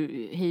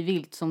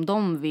hejvilt som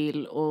de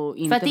vill och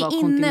inte vara kontinuerliga.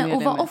 För att det är inne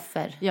och vara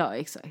offer. Ja,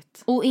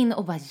 exakt. Och inne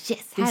och bara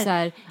yes, det är så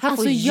här, här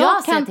alltså får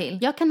jag säga till.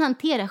 Jag kan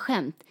hantera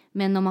skämt,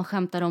 men om man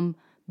skämtar om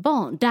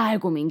barn, där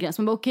går min gräns.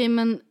 Man bara, okej,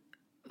 men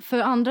för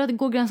andra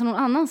går gränsen någon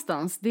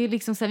annanstans. Det är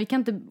liksom så här, vi kan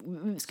inte...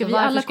 Ska vi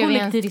alla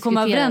kollektivt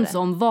komma överens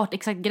om vart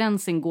exakt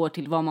gränsen går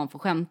till vad man får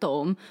skämta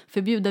om?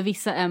 Förbjuda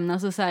vissa ämnen,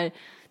 alltså så här...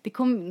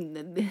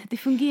 Det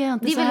fungerar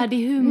inte så här, det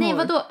är humor. Nej,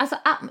 vadå? Alltså,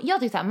 jag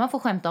tycker så här, man får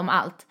skämta om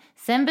allt.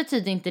 Sen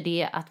betyder inte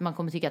det att man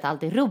kommer tycka att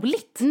allt är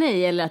roligt.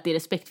 Nej, eller att det är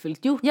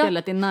respektfullt gjort, eller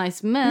att det är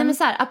nice, men... Nej, men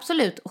så här,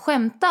 absolut.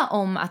 Skämta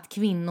om att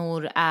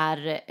kvinnor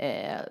är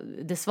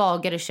det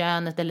svagare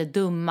könet eller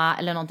dumma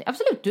eller någonting.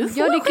 Absolut, du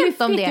får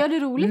skämta om det. Gör det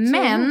roligt.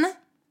 Men,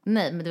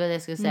 nej, men det var det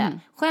jag skulle säga.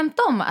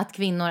 Skämta om att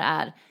kvinnor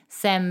är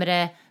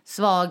sämre,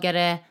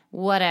 svagare,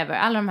 whatever.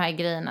 Alla de här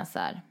grejerna så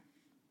här.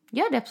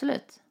 Gör det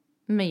absolut.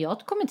 Men jag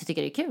kommer inte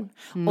tycka det är kul.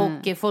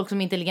 Och folk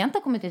som är intelligenta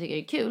kommer inte tycka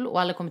det är kul.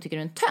 Och alla kommer tycka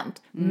det är en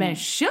tönt. Men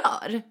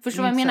kör!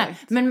 Förstår vad jag menar?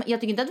 Men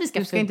jag tycker inte att vi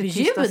ska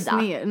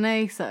förbjuda.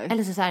 Nej, exakt.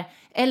 Eller så här,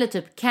 eller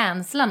typ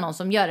cancella någon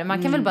som gör det.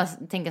 Man kan väl bara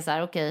tänka så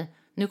här, okej,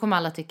 nu kommer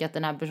alla tycka att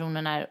den här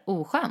personen är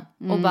oskön.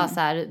 Och bara så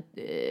här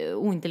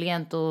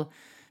ointelligent och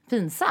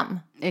pinsam.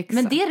 Exakt.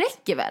 Men det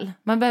räcker väl?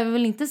 Man behöver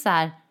väl inte så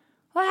här...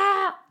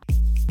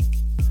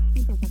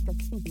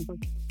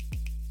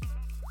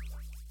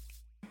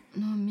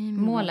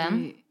 Målen?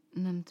 Hon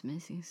hade nämnt mig i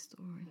sin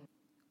story.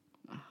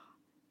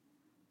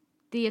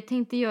 Det jag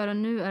tänkte göra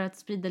nu är att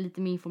sprida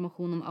lite mer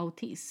information om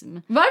autism.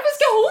 Varför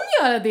ska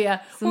hon göra det?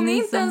 Så Hon är ni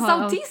inte som ens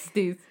har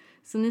autistisk.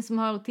 Så ni som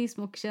har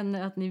autism och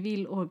känner att ni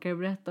vill orka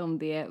berätta om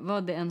det,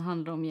 vad det än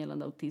handlar om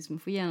gällande autism,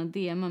 får gärna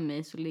DMa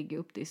mig så lägger jag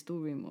upp det i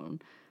story imorgon.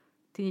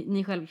 Ni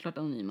är självklart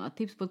anonyma.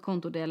 Tips på ett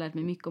konto där jag lärt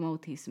mig mycket om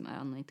autism är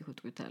Anna inte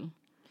Skyttel.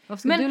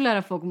 Varför ska du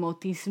lära folk om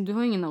autism? Du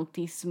har ingen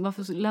autism.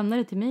 Varför lämnar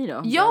det till mig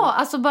då? Ja,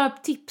 alltså bara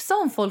tipsa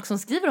om folk som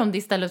skriver om det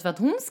istället för att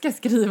hon ska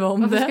skriva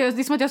om det. Det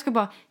är som att jag ska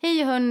bara,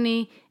 hej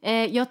hörni,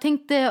 jag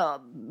tänkte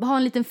ha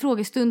en liten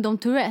frågestund om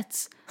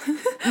Tourettes.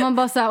 Man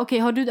bara såhär, okej,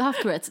 har du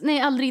haft Tourettes?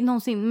 Nej, aldrig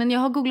någonsin, men jag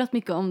har googlat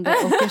mycket om det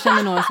och jag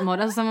känner några som har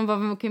det. Alltså man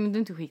bara, okej, men du är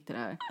inte skit i det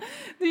här.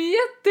 Det är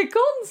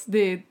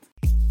jättekonstigt.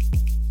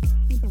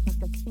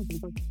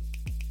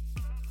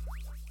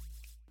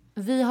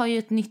 Vi har ju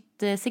ett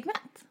nytt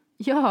segment.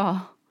 Ja,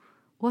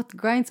 what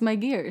grinds my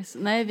gears?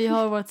 Nej, vi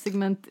har vårt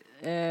segment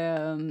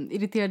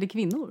irriterade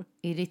kvinnor.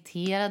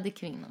 Irriterade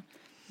kvinnor.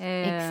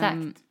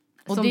 Exakt.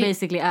 Och Som det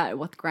basically är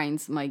what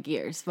grinds my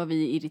gears. Vad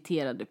vi är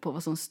irriterade på,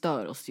 vad som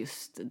stör oss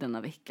just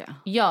denna vecka.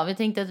 Ja, vi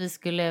tänkte att vi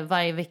skulle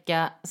varje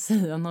vecka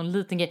säga någon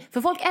liten grej.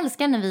 För folk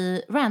älskar när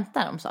vi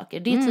rantar om saker.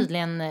 Det är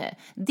tydligen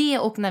det,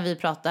 och när vi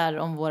pratar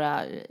om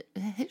våra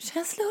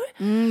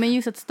känslor. Men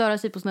just att störa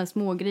sig på såna här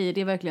små grejer,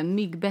 det är verkligen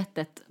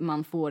myggbettet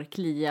man får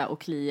klia.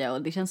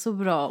 Och det känns så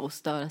bra att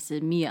störa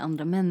sig med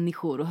andra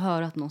människor och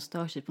höra att någon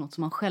stör sig på något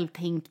som man själv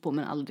tänkt på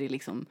men aldrig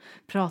liksom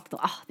pratat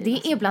om.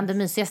 Det är bland det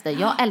mysigaste.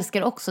 Jag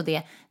älskar också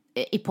det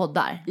i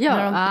poddar. Ja,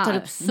 när de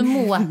tar upp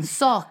små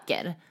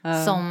saker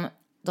som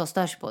de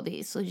störs på. Det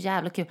är så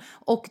jävla kul.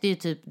 Och det är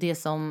typ det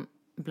som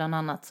bland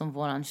annat som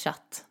våran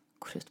chatt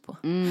går ut på.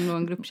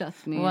 Vår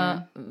gruppchatt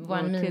med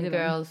våran Mean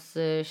Girls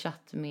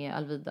chatt med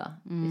Alvida.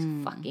 Det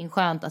är så fucking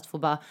skönt att få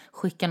bara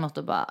skicka något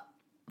och bara,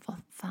 vad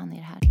fan är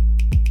det här?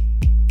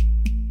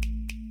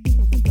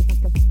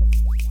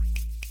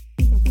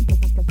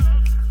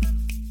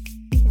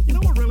 You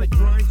know what really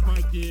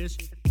grinds my gears?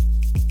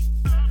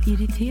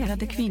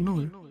 Irriterade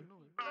kvinnor.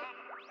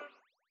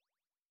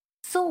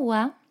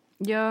 Så,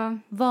 Ja,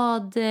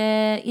 vad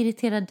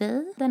irriterar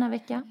dig denna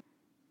vecka?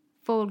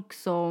 folk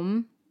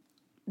som...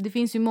 Det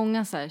finns ju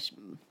många så här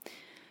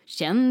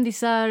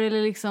kändisar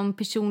eller liksom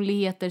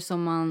personligheter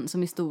som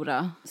är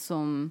stora,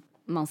 som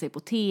man ser på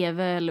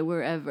tv eller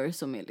wherever,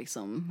 som är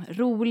liksom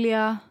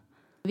roliga.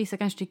 Vissa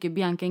kanske tycker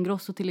Bianca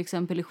Ingrosso till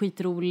exempel är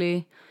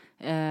skitrolig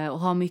och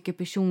har mycket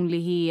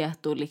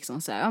personlighet och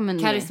liksom så här, ja, men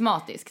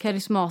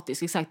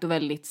karismatisk, exakt, och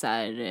väldigt så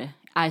här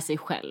är sig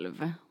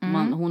själv.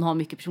 Hon har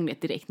mycket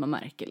personlighet direkt, man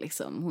märker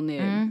liksom.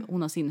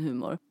 Hon har sin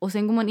humor. Och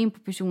sen går man in på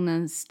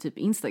personens typ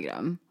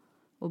Instagram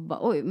och bara,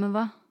 oj, men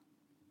va?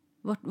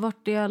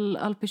 Vart är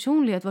all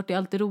personlighet? Vart är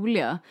allt det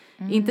roliga?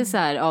 Inte så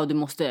här, du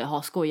måste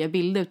ha skoja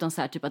bilder, utan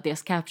så här typ att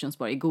deras captions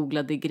bara är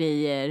googlade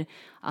grejer.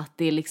 Att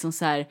det är liksom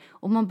så här,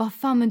 och man bara,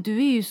 fan, men du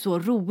är ju så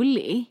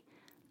rolig.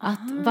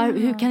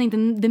 Hur kan inte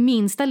det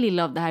minsta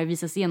lilla av det här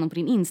visas igenom på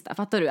din Insta?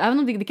 Fattar du? Även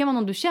om det kan vara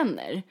någon du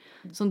känner.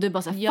 Som du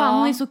bara såhär, fan,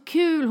 hon är så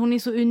kul, hon är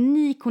så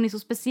unik, hon är så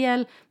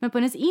speciell. Men på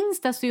hennes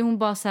Insta så är hon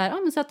bara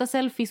såhär, men söta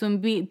selfies och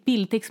en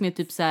bildtext med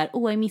typ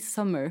såhär, I miss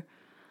summer.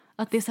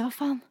 Att det är såhär, vad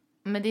fan?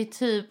 Men det är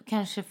typ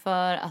kanske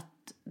för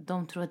att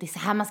de tror att det är så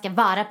här man ska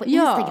vara på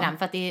Instagram.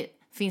 För att det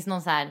finns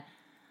någon så här...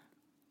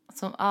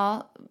 Som,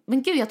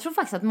 men gud, jag tror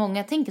faktiskt att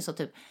många tänker så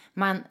typ.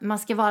 Man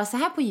ska vara så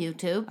här på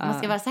YouTube, man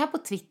ska vara så här på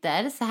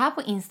Twitter, så här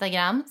på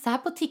Instagram, så här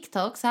på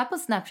TikTok, så här på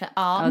Snapchat.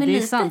 Ja, men det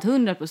är sant,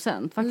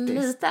 100% faktiskt.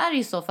 Lite är det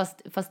ju så,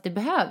 fast det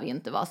behöver ju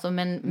inte vara så.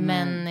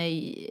 Men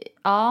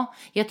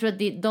jag tror att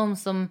det är de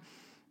som...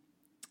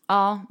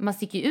 Ja, man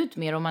sticker ju ut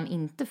mer om man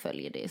inte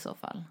följer det i så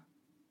fall.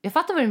 Jag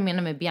fattar vad du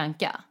menar med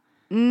Bianca.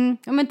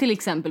 Ja, men till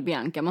exempel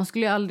Bianca. Man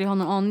skulle ju aldrig ha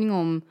någon aning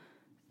om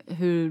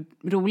hur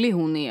rolig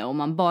hon är om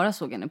man bara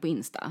såg henne på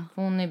Insta.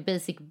 Hon är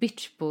basic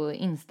bitch på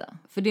Insta.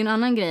 För det är en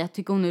annan grej att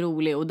tycka hon är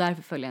rolig och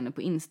därför följer henne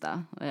på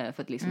Insta.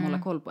 För att liksom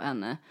hålla koll på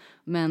henne.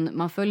 Men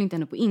man följer inte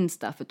henne på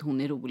Insta för att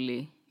hon är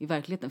rolig i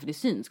verkligheten. För det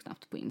syns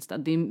knappt på Insta.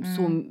 Det är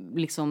så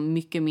liksom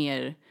mycket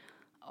mer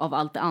av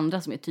allt det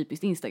andra som är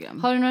typiskt Instagram.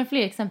 Har du några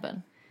fler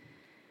exempel?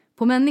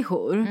 På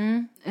människor?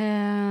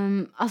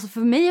 Alltså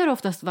för mig har det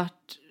oftast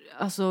varit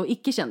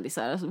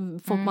icke-kändisar. Alltså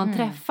folk man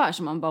träffar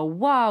som man bara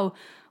wow.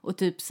 Och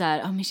typ så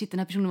här, men shit, den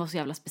här personen var så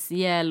jävla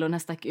speciell och den här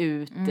stack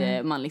ut.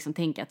 Man liksom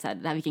tänker att så här,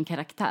 det här, vilken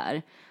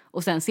karaktär.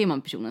 Och sen ser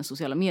man personens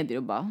sociala medier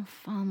och bara,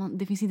 fan,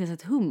 det finns inte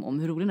ens ett hum om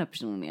hur rolig den här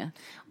personen är.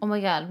 Oh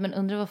my god, men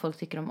undrar vad folk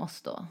tycker om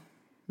oss då?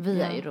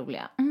 Vi är ju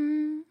roliga.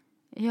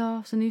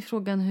 Ja, så nu är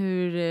frågan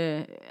hur,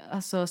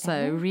 så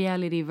här,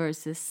 reality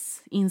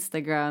versus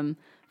Instagram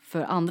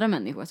för andra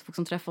människor. Alltså folk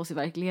som träffar oss i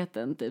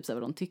verkligheten, typ så här,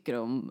 vad de tycker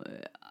om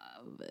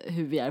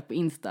hur vi är på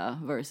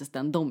Insta versus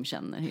den de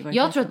känner.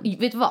 Jag tror att,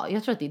 vet du vad?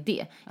 Jag tror att det är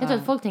det. Jag tror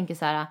att folk tänker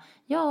så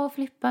här,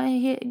 Filippa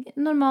är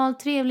normal,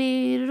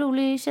 trevlig,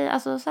 rolig tjej,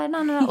 alltså så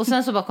här, och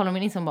sen så bara kollar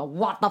min Instagram och bara,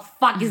 what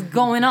the fuck is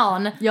going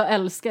on? Jag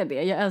älskar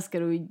det. Jag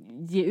älskar att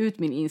ge ut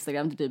min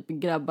Instagram till typ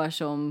grabbar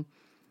som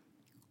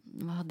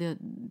vad hade jag,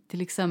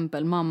 till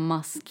exempel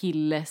mammas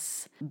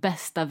killes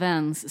bästa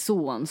väns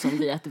son som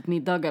vi äter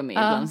middagar med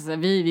ibland. Så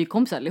vi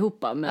kompisar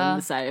allihopa,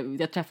 men så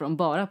här, jag träffar dem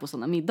bara på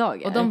sådana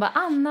middagar. Och de bara,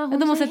 Anna,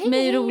 de har sett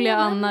mig, roliga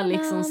Anna, Anna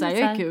liksom så här,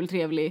 jag är kul,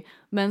 trevlig.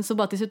 Men så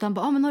bara till slut han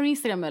bara, men har du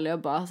Instagram? Eller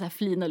jag bara så här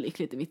flinar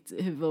lyckligt i mitt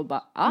huvud och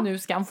bara, nu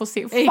ska han få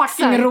se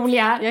fucking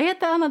roliga. Jag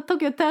heter Anna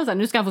Tokyo Hotel, så här,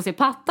 nu ska han få se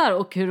pattar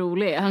och hur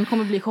rolig är. Han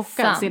kommer bli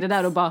chockad, se det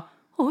där och bara,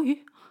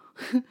 oj,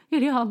 är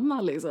det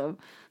Anna liksom?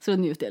 Så då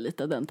njuter jag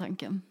lite av den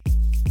tanken.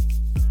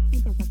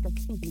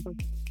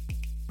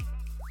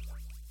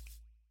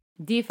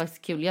 Det är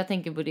faktiskt kul. Jag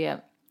tänker på det.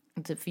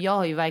 Typ, för jag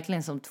har ju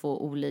verkligen som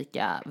 2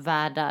 olika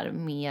världar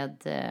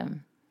med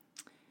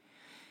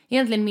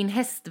egentligen min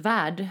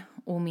hästvärld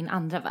och min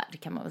andra värld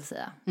kan man väl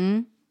säga.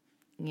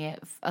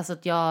 Alltså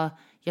att jag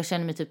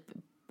känner mig typ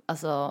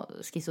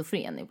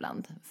schizofren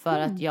ibland. För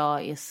att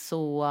jag är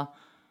så...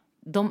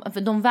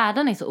 För de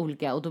världarna är så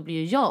olika och då blir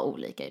ju jag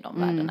olika i de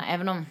världarna.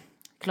 Även om,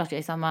 klart jag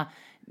är samma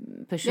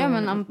person. Ja,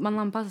 men man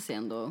anpassar sig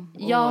ändå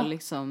och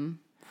liksom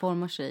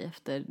formar sig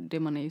efter det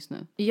man är just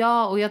nu.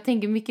 Ja, och jag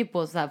tänker mycket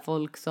på så här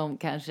folk som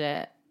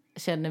kanske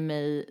känner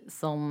mig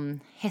som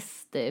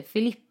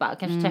häst-Filippa.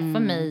 Kanske träffar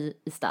mig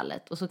i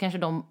stallet. Och så kanske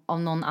de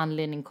av någon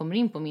anledning kommer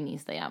in på min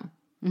Instagram.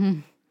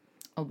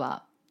 Och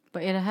bara...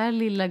 Vad är det här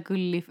lilla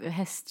gullig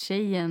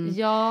hästtjejen?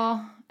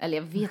 Ja, eller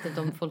jag vet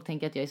inte om folk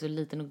tänker att jag är så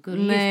liten och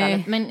gullig i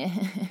stallet.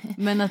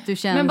 Men att du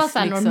känns men bara så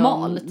här liksom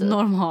normal, typ.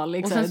 Normal,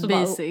 liksom, och sen så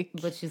basic.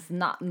 Bara, but she's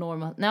not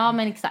normal. Ja,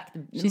 men exakt.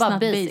 She's bara not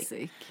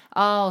basic.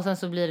 Ja, och sen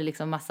så blir det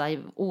liksom massa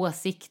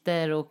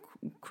åsikter och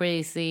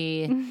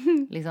crazy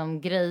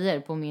liksom grejer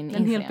på min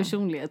Instagram. En hel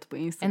personlighet på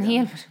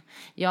Instagram.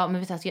 Ja, men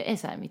vet du att jag är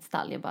så här i mitt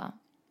stall.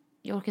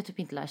 Jag orkar typ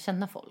inte lära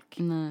känna folk.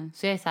 Nej.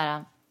 Så jag är så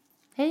här...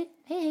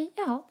 Hej,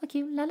 jaha, vad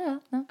kul, lalala.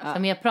 Ja.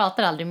 Men jag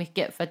pratar aldrig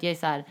mycket för att jag är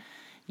så här,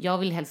 jag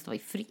vill helst vara i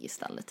fri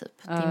istället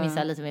typ. Till min så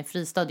här, lite mer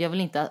fristad. Jag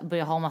vill inte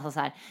börja ha massa så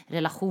här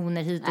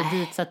relationer hit och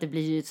dit så att det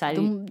blir ju så här.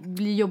 De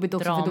blir jobbigt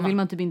också drama. för då vill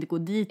man typ inte gå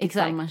dit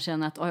ifall man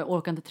känner att jag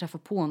orkar inte träffa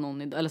på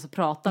någon idag eller så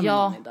prata med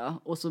någon idag.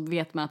 Och så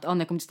vet man att när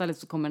jag kommer till stället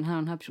så kommer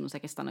den här personen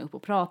säkert stanna upp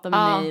och prata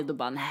med mig och då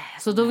bara nej.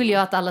 Så då vill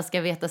jag att alla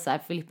ska veta så här,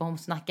 Filippa hon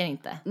snackar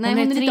inte. Nej, hon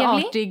är lite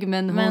artig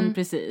men hon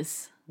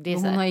precis. Det är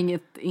hon har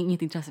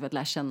inget intresse för att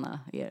lära känna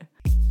er.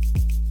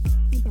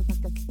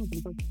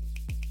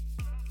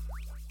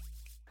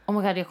 Oh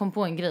my God, jag kom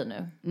på en grej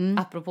nu.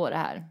 Apropå det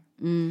här.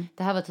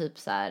 Det här var typ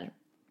så här.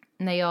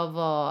 När jag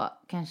var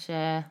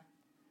kanske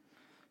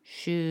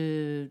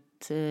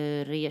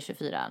 23-24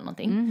 eller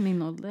någonting.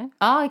 Min ålder.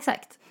 Ja,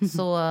 exakt.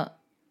 Så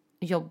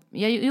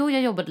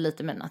jag jobbade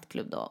lite med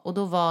nattklubb då. Och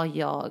då var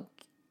jag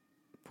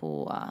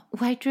på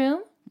White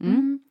Room.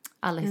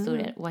 Alla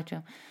historier, White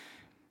Room.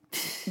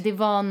 Det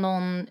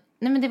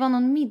var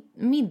någon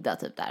middag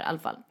typ där i alla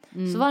fall.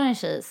 Så var det en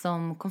tjej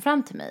som kom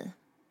fram till mig.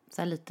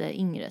 Så här lite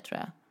yngre tror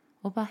jag.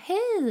 Och bara,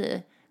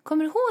 hej,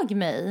 kommer du ihåg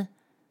mig?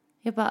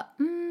 Jag bara,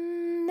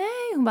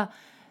 nej. Hon bara,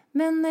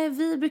 men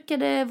vi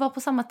brukade vara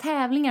på samma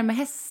tävlingar med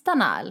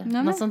hästarna. Eller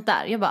något sånt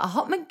där. Jag bara,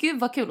 aha, men gud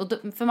vad kul. Och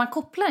då, för man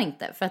kopplar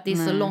inte. För att det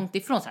är så långt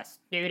ifrån. Så här,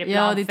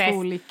 ja, det är två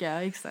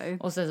olika,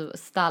 exakt. Och så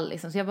stall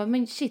liksom. Så jag bara,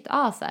 men shit,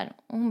 så här.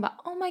 Och hon bara,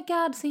 oh my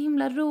god, så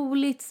himla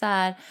roligt. Så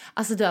här.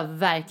 Alltså det har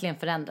verkligen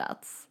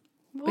förändrats.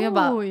 Och jag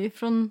bara,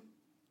 från...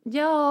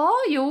 Ja,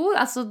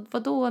 alltså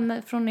vadå,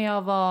 från när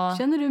jag var...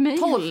 Känner du mig?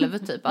 12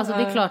 typ. Alltså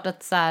det är klart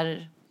att så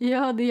här...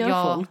 Ja, det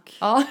gör folk.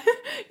 Ja,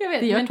 jag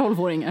vet. Det gör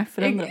 12-åringar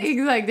förändras.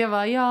 Exakt, jag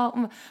bara,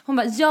 hon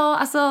bara,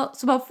 alltså,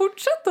 så bara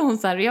fortsatte hon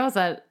så här. Och jag var så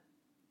här,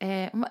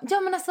 hon bara, ja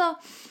men alltså,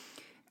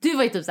 du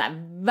var ju typ så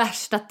här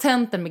värsta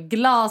tönten med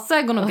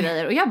glasögon och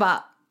grejer. Och jag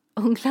bara...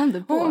 Hon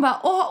klämde på. Hon bara,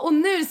 och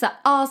nu är det så här,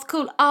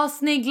 ascool,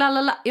 assnygg,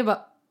 lalala. Jag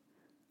bara...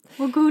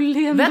 Vad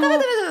gullig ändå. Vänta.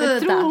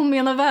 Jag tror hon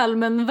menar väl,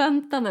 men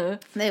vänta nu.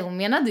 Nej, hon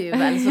menade ju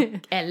väl. Så,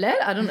 eller?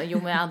 I don't know. Jo,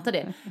 men jag antar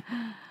det.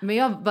 Men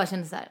jag bara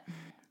kände så här.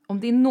 Om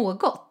det är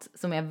något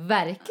som jag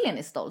verkligen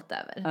är stolt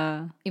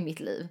över i mitt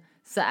liv.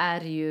 Så är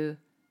det ju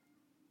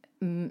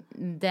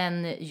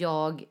den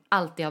jag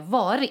alltid har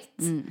varit.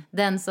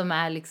 Den som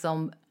är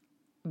liksom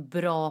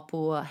bra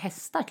på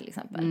hästar till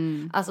exempel.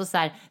 Alltså så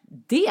här,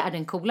 det är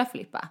den coola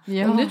Filippa.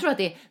 Ja. Om du tror att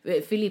det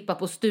är Filippa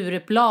på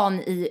Stureplan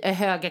i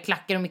höga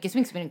klackar och mycket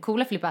smink som är den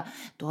coola Filippa,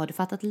 då har du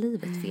fattat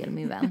livet fel,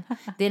 min vän.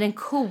 Det är den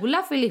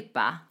coola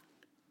Filippa.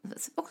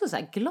 Också så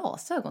här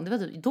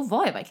glasögon, då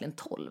var jag verkligen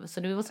 12, så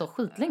det var så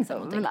skitlänge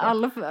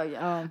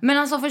sedan. Men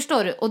alltså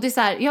förstår du, och det är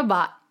så här, jag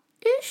bara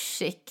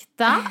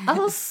ursäkta,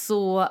 alltså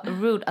så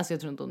rude. Alltså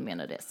jag tror inte hon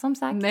menar det, som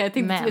sagt. Nej,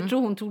 jag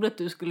tror hon trodde att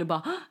du skulle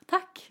bara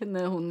tack,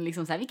 när hon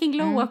liksom såhär, vilken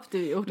glow-up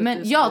du gjort. Men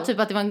ja, typ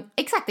att det var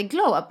exakt en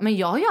glow-up. Men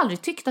jag har ju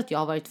aldrig tyckt att jag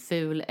har varit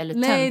ful eller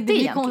töntig egentligen.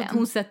 Nej, det blir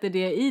hon sätter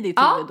det i ditt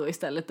huvud då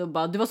istället och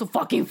bara, du var så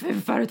fucking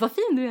ful förut, vad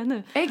fin du är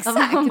nu.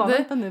 Exakt. Man bara,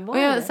 vänta nu, och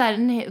jag, så här,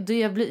 nej,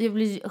 jag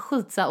blir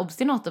skit så här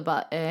obstinat och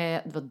bara,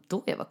 det var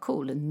då jag var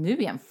cool. Nu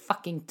är jag en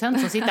fucking tönt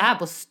som sitter här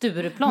på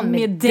Stureplan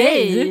med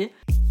dig.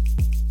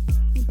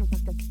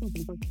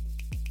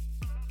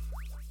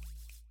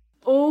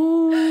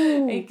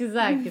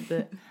 Exakt.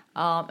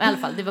 Ja, i alla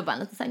fall, det var bara en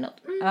liten side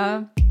note.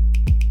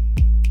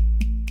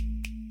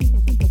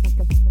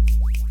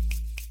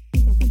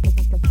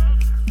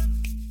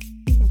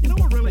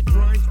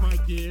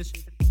 guess.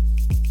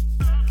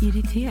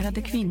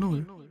 Irriterade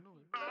kvinnor.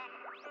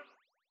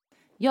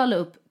 Jag la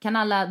upp, kan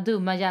alla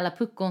dumma jävla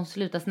puckon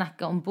sluta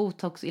snacka om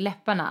botox i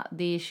läpparna?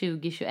 Det är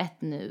 2021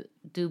 nu,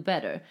 do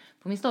better.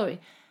 På min story.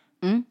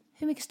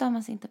 Hur mycket stör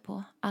man sig inte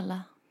på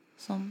alla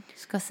som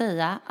ska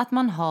säga att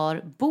man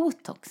har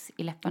botox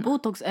i läpparna?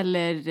 Botox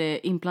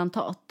eller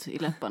implantat i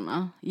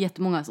läpparna.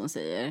 Jättemånga som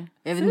säger.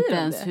 Jag vet inte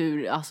ens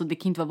hur, alltså det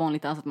kan inte vara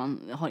vanligt alls att man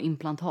har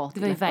implantat i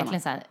läpparna. Det var ju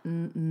verkligen så här,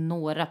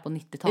 några på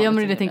 90-talet. Ja,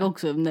 men det tänker jag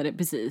också när det,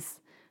 precis.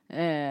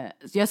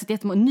 Så jag har sett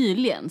jättemånga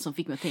nyligen som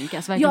fick mig att tänka.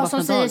 Alltså, ja,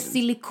 som säger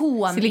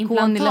silikon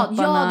i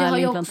läpparna. Ja, det har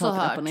jag också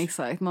hört. Läpparna,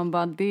 exakt. Man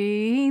bara, det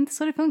är inte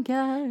så det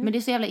funkar. Men det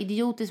är så jävla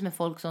idiotiskt med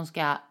folk som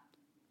ska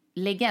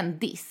lägga en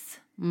diss.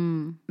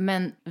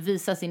 Men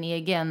visa sin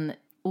egen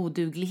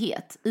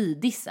oduglighet i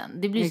dissen.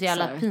 Det blir så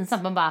jävla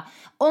pinsamt. Man bara,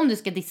 om du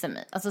ska dissa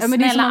mig, alltså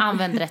snälla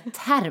använd rätt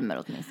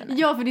termer åtminstone.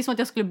 Ja, för det är som att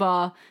jag skulle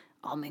bara,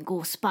 men gå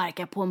och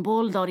sparka på en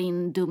boll då,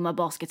 din dumma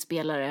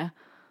basketspelare.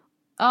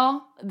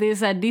 Ja. Det är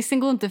så här, dissen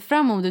går inte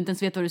fram om du inte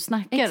ens vet vad du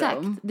snackar om.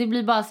 Exakt, det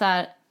blir bara så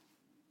här,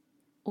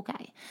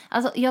 okej.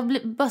 Alltså jag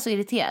blir bara så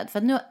irriterad för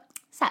att nu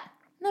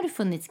har det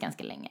funnits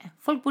ganska länge.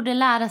 Folk borde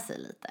lära sig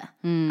lite.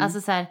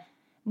 Alltså så här,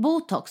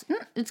 botox,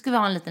 nu ska vi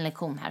ha en liten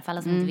lektion här för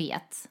alla som inte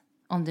vet.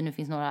 Om det nu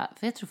finns några,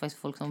 för jag tror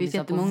faktiskt folk som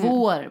lyssnar på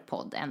vår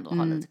podd ändå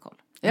har lite koll.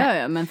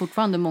 Ja, men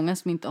fortfarande många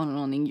som inte har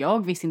någon aning.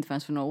 Jag visste inte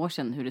förrän för några år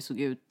sedan hur det såg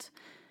ut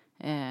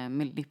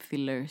med lip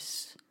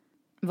fillers.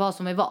 Vad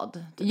som är vad?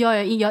 Typ. Ja,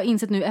 jag har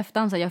insett nu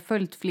efterhand så jag har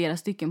följt flera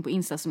stycken på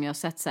Insta som jag har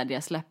sett så här,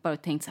 deras läppar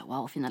och tänkt så här,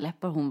 wow, fina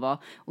läppar hon var.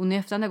 Och nu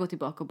efterhand har jag gått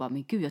tillbaka och bara,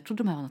 men gud, jag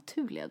trodde de här var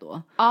naturliga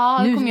då.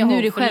 Ja, nu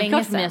är det för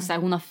självklart för mig så här,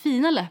 hon har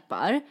fina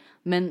läppar,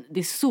 men det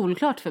är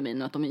solklart för mig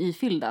nu att de är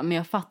ifyllda, men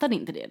jag fattade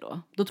inte det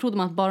då. Då trodde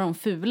man att bara de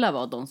fula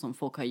var de som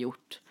folk har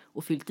gjort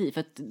och fyllt i,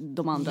 för att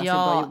de andra ser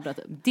bara gjorda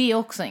typ. Det är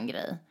också en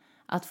grej.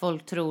 Att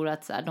folk tror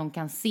att så här, de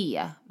kan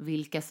se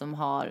vilka som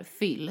har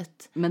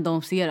fyllt. Men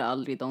de ser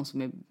aldrig de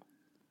som är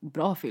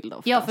bra fyllda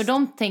oftast. Ja, för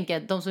de tänker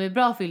att de som är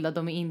bra fyllda,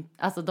 de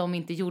är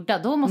inte gjorda.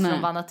 Då måste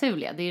de vara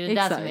naturliga. Det är det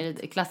där som är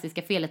det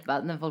klassiska felet.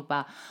 När folk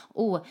bara,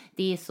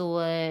 det är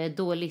så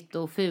dåligt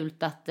och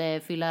fult att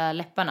fylla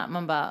läpparna.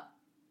 Man bara,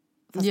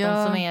 fast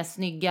de som är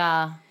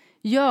snygga,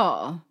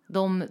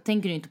 de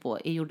tänker du inte på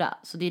är gjorda.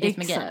 Så det är det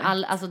som är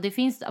grejen. Alltså det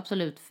finns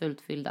absolut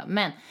fult fyllda.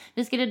 Men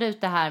vi ska reda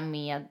ut det här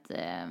med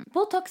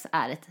botox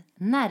är ett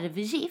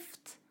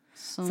nervgift.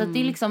 Så att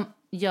det liksom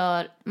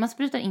man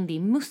sprutar in det i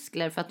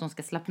muskler för att de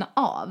ska slappna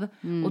av.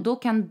 Och då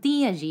kan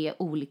det ge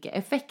olika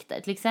effekter.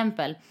 Till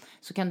exempel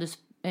så kan du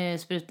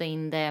spruta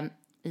in det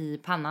i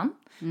pannan.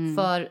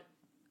 För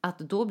att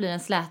då blir den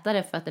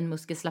slätare för att en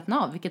muskel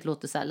slappnar av. Vilket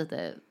låter så här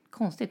lite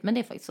konstigt, men det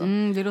är faktiskt så.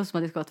 Det låter som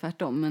att det ska vara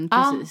tvärtom, men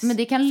precis. Ja, men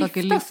det kan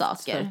lyfta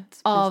saker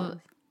av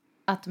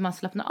att man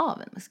slappnar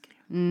av en muskel.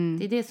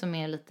 Det är det som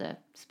är lite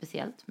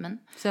speciellt. Men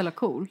så jävla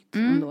coolt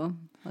ändå.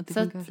 Att det så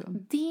att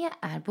det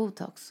är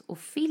botox och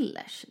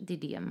fillers. Det är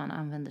det man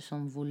använder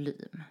som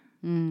volym.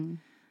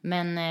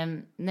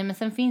 Men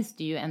sen finns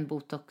det ju en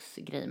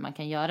botox-grej man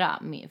kan göra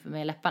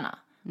med läpparna.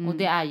 Och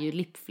det är ju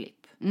lip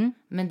flip.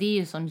 Men det är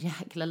ju sån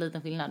jäkla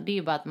liten skillnad. Det är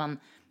ju bara att man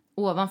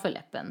ovanför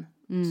läppen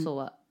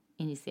så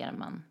injicerar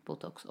man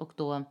botox. Och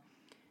då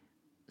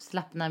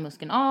slappnar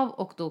muskeln av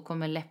och då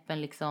kommer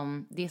läppen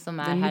liksom, det som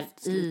är här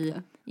i,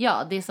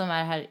 det som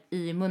är här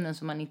i munnen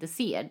som man inte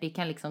ser, det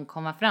kan liksom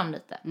komma fram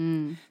lite.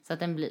 Så att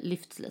den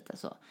lyfts lite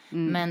så.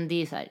 Men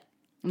det är så här,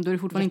 då är det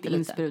fortfarande inte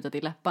insprutat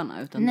i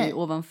läpparna, utan det är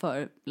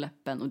ovanför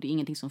läppen och det är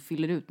ingenting som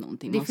fyller ut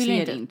någonting. Man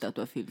ser inte att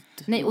du har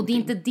fyllt någonting. Och det är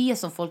inte det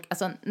som folk,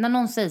 alltså när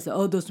någon säger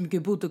så, du har så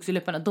mycket botox i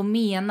läpparna, då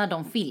menar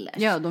de fillers.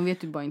 Ja, de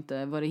vet ju bara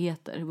inte vad det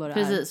heter, vad det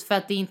Precis, för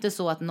att det är inte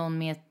så att någon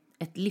med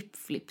ett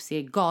lipflip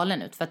ser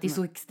galen ut, för att det är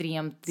så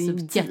extremt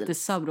subtilt. Det är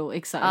jättesabro,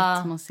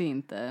 exakt. Man ser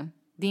inte.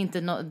 Det är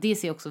inte det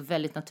ser också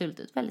väldigt naturligt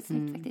ut, väldigt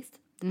snyggt faktiskt.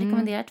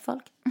 Rekommenderar till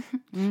folk.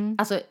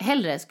 Alltså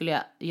hellre skulle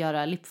jag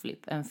göra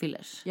lipflip än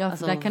fillers. Ja, för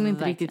alltså, där kan det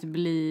inte riktigt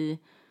bli,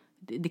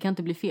 det kan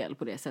inte bli fel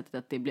på det sättet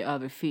att det blir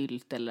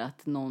överfyllt eller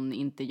att någon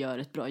inte gör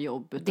ett bra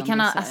jobb. Utan det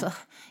kan alltså,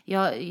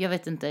 jag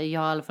vet inte,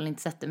 jag har i alla fall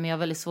inte sett det, men jag har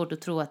väldigt svårt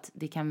att tro att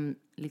det kan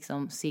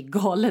liksom se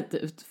galet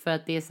ut, för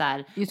att det är så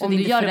här, om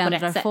du gör det på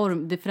rätt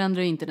sätt. Det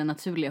förändrar ju inte den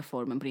naturliga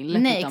formen på din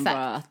läpp, utan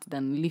bara att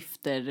den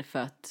lyfter för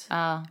att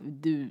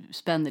du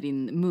spänner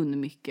din mun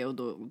mycket och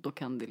då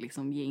kan det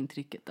liksom ge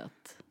intrycket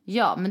att...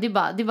 Ja, men det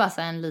är bara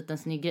så här en liten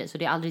snygg grej, så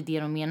det är aldrig det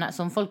de menar.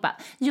 Som folk bara,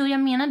 jag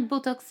menar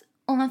botox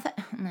ovanför.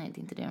 Nej, det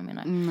är inte det de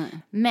menar.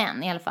 Nej.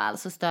 Men i alla fall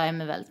så stör jag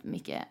mig väldigt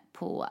mycket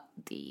på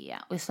det.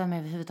 Och jag stör mig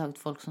överhuvudtaget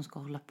folk som ska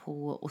hålla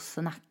på och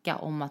snacka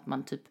om att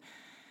man typ...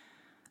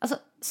 Alltså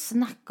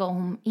snacka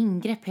om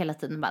ingrepp hela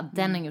tiden. Bara,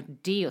 den har gjort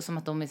det, och som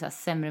att de är så här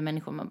sämre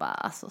människor. Man bara,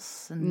 alltså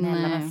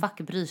snälla, men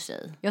fuck bryr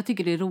sig. Jag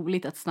tycker det är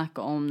roligt att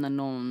snacka om när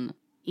någon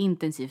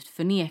intensivt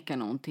förnekar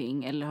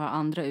någonting eller har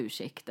andra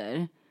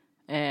ursäkter.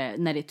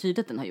 När det är tydligt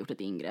att den har gjort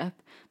ett ingrepp,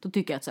 då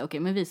tycker jag att så, okej,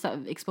 men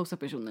exposa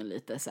personen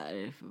lite så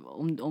här,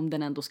 om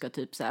den ändå ska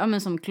typ så här,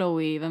 men som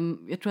Chloe,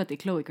 jag tror att det är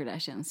Chloe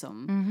Kardashian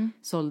som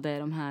sålde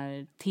de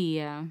här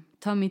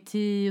tummy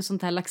tea och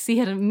sånt här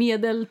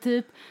laxermedel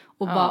typ,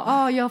 och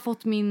bara, jag har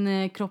fått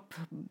min kropp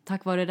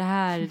tack vare det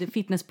här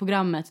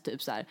fitnessprogrammet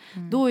typ så här.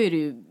 Då är det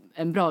ju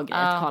en bra grej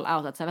att call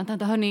out, att säga,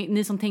 vänta, hörni,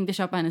 ni som tänkte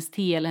köpa hennes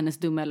te eller hennes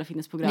dumma eller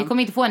fitnessprogram, ni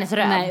kommer inte få hennes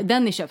röv. Nej,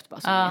 den är köpt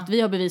bara så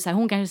vi har bevis här.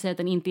 Hon kanske säger att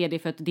den inte är det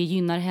för att det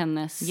gynnar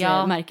hennes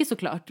märke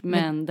såklart,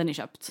 men den är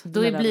köpt.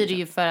 Då blir det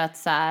ju för att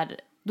så här,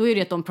 då är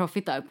det att de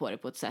profitar på det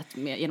på ett sätt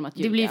genom att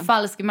ljuga. Det blir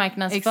falsk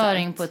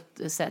marknadsföring på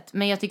ett sätt.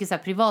 Men jag tycker så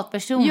här,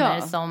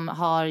 privatpersoner som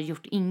har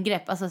gjort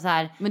ingrepp, alltså så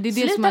här, men det är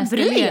det sluta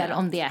bry er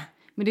om det.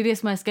 Men det är det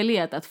som har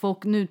eskalerat, att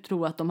folk nu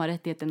tror att de har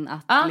rättigheten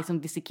att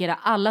liksom dissekera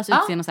allas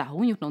utseende och säga, har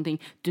hon gjort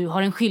någonting? Du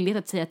har en skyldighet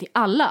att säga till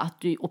alla att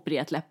du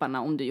opererat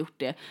läpparna om du gjort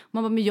det.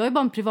 Man bara, men jag är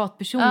bara en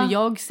privatperson och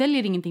jag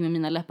säljer ingenting med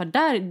mina läppar.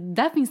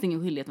 Där finns det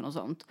ingen skyldighet med något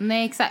sånt.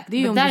 Nej, exakt. Det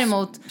är men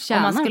däremot,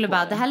 om man skulle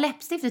bara, det här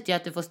läppstiftet gör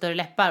att du får större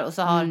läppar och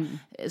så,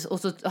 och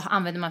så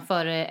använder man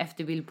före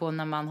efterbild på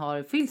när man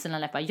har fyllt sina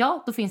läppar.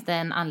 Ja, då finns det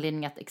en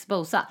anledning att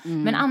exposa.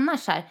 Men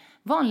annars här,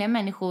 vanliga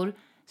människor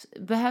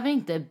behöver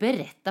inte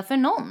berätta för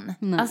någon.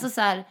 Nej. Alltså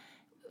så här,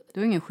 du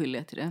har ingen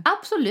skyldighet till det.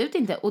 Absolut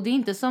inte. Och det är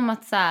inte som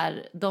att så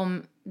här,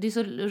 det är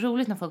så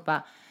roligt när folk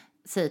bara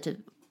säger typ,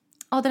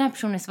 den här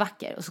personen är så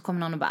vacker. Och så kommer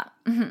någon och bara,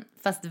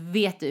 fast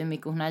vet du hur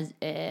mycket hon har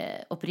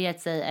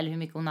opererat sig eller hur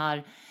mycket hon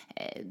har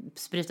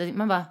sprutat.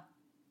 Man bara,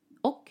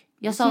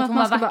 jag sa att hon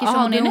var vacker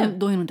som hon är nu.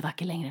 Då är hon inte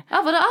vacker längre.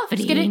 Ja, vadå? För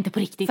det är inte på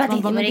riktigt.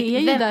 För det är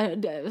ju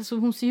där, så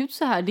hon ser ut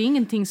så här. Det är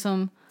ingenting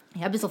som...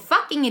 Jag blir så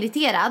fucking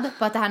irriterad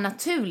på att det här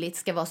naturligt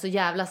ska vara så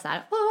jävla så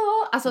här.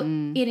 Alltså,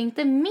 är det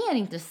inte mer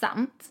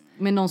intressant?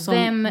 Men någon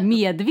som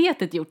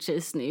medvetet gjort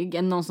sig snygg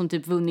än någon som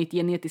typ vunnit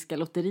genetiska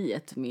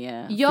lotteriet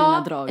med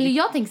fina drag. Eller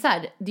jag tänker så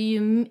här, det är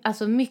ju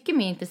alltså mycket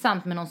mer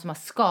intressant med någon som har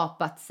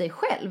skapat sig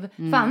själv.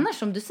 För annars,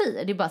 som du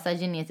säger, det är bara så här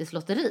genetiskt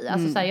lotteri.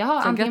 Alltså så här, jag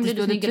har antingen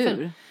blivit snygg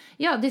eller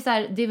ja, det är så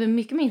här, det är väl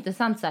mycket mer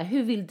intressant så här,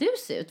 hur vill du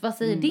se ut? Vad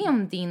säger det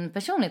om din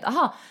personlighet?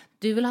 Aha,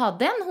 du vill ha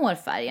den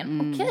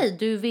hårfärgen. Okej,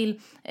 du vill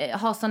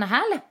ha såna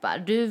här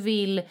läppar. Du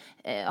vill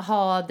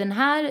ha den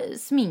här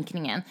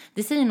sminkningen.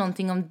 Det säger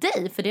någonting om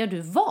dig, för det har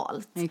du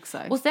valt.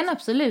 Exakt. Och sen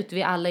absolut,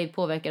 vi alla är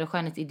påverkade av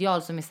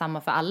skönhetsideal som är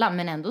samma för alla.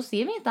 Men ändå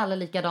ser vi inte alla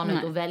likadana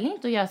ut och väljer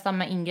inte att göra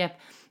samma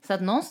ingrepp. Så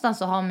att någonstans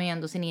så har man ju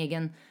ändå sin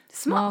egen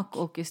smak.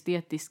 Och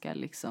estetiska,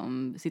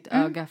 liksom, sitt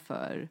öga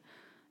för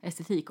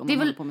estetik om man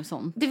håller på med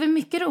sånt. Det är väl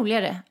mycket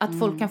roligare att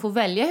folk kan få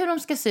välja hur de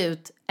ska se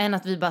ut än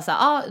att vi bara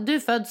säger, du är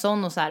född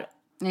sån och så här.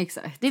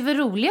 Exakt. Det är väl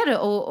roligare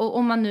och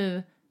om man nu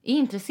är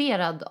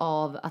intresserad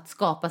av att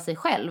skapa sig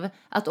själv,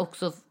 att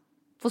också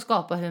få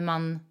skapa hur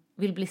man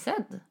vill bli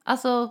sedd.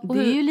 Alltså, det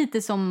är ju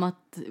lite som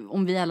att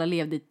om vi alla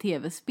levde i ett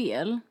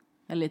tv-spel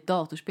eller ett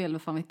datorspel,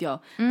 vad fan vet jag,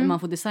 där man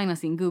får designa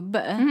sin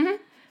gubbe.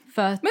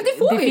 För att men det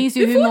får vi! Finns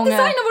ju vi får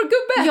designa vår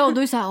gubbe! Ja, då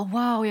är det så här,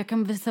 wow, jag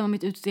kan bestämma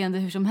mitt utseende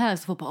hur som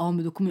helst. Folk bara,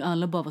 men då kommer ju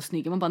alla bara vara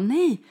snygga. Man bara,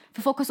 nej,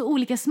 för folk har så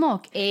olika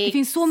smak. Exakt. Det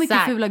finns så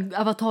mycket fula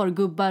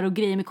avatargubbar och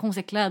grejer med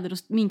konstiga kläder och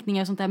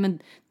sminkningar och sånt där. Men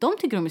de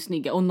tycker de är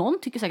snygga och någon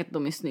tycker säkert att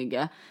de är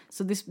snygga.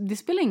 Så det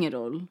spelar ingen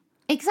roll.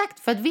 Exakt,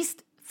 för att visst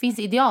finns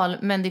ideal,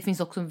 men det finns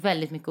också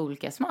väldigt mycket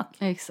olika smak.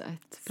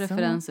 Exakt,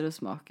 preferenser och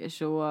smaker.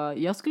 Så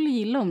jag skulle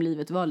gilla om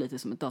livet var lite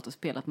som ett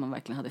datorspel, att man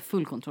verkligen hade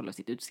full kontroll av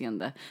sitt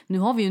utseende. Nu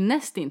har vi ju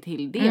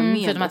nästintill det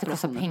med förutom att det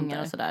kostar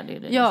pengar och sådär. Det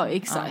ja, liksom.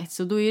 Exakt. Ja.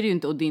 Så då är det ju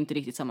inte, och det är inte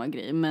riktigt samma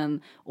grej.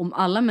 Men om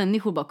alla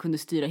människor bara kunde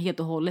styra helt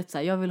och hållet, så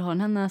här, jag vill ha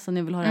den här näsan,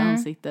 jag vill ha det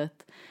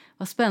ansiktet.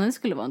 Vad spännande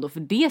skulle vara ändå, för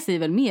det säger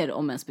väl mer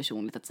om ens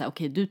personligt, att säga,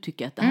 okej, du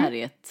tycker att det här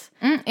är ett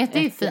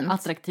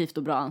attraktivt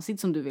och bra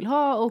ansikte som du vill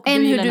ha, och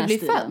än hur du blir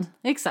stilen. född.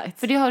 Exakt.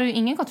 För det har du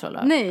ingen kontroll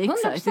över. Nej,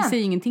 exakt. 100%. Det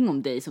säger ingenting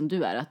om dig som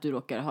du är, att du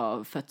råkar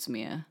ha fötts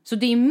med. Så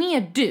det är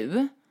mer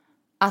du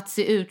att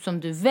se ut som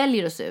du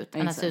väljer att se ut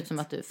än att se ut som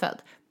att du är född.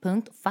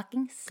 Punkt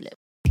fucking slut.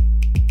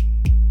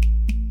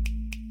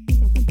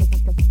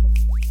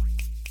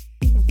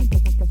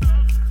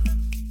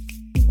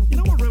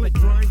 You know what really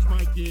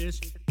grinds my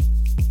gears?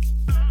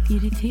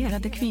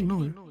 Irriterade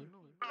kvinnor.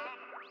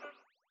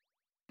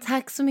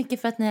 Tack så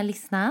mycket för att ni har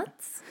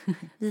lyssnat.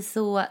 Vi är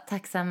så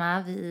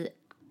tacksamma. Vi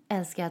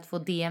älskar att få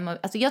DM.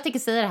 Alltså jag tänker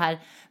säga det här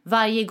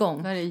varje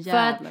gång. För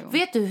att,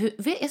 vet du,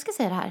 jag ska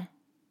säga det här.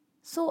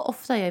 Så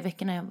ofta jag i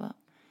veckorna jag bara,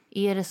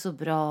 är det så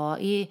bra?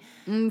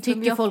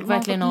 Tycker folk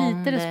verkligen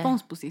om det? Lite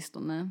respons på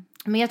sistone.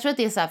 Men jag tror att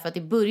det är så här, för att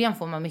i början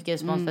får man mycket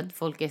respons för att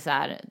folk är så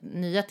här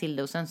nya till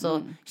det. Och sen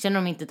så känner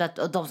de inte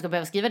att de ska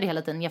behöva skriva det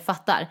hela tiden. Jag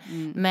fattar.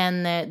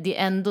 Men det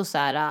är ändå så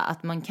här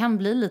att man kan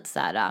bli lite så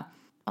här,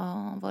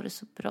 var det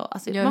så bra?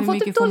 Alltså, man får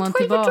typ dåligt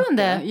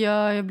självförtroende.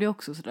 Ja, jag blir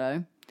också så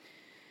där.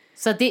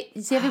 Så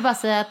jag vill bara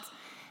säga att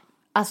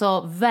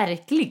alltså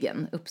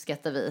verkligen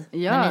uppskattar vi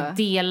när ni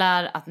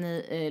delar, att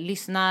ni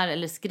lyssnar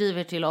eller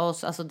skriver till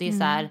oss. Alltså det är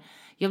så här,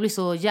 jag blir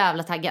så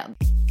jävla taggad.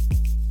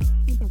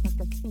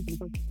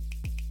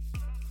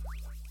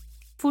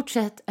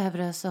 Fortsätt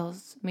överösa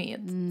oss med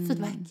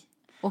feedback.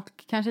 Och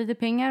kanske lite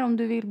pengar om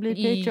du vill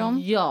bli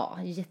Patreon. Ja,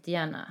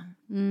 jättegärna.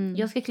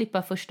 Jag ska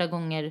klippa första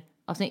gånger.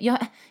 Alltså, jag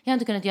har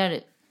inte kunnat göra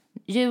det.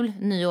 Jul,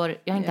 nyår,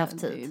 jag har inte haft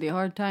tid. Det är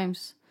hard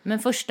times. Men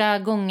första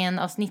gången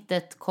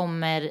avsnittet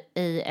kommer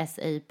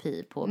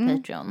ASAP på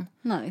Patreon.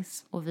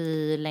 Nice. Och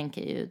vi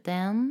länkar ju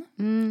den.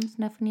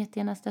 Så där får ni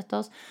jättegärna stötta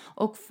oss.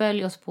 Och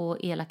följ oss på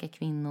Elaka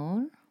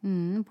Kvinnor.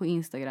 På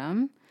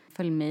Instagram.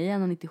 Följ mig,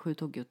 Anna97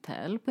 Tokyo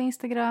Hotel på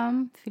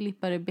Instagram.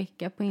 Filippa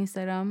Rebecca på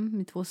Instagram.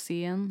 Med 2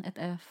 C, ett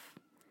F.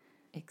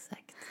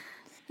 Exakt.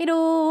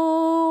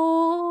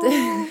 Hejdå!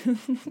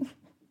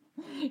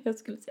 Jag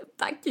skulle säga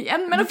tack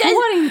igen, men Du okej.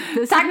 får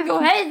inte. Tack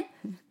och hej!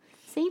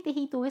 Säg inte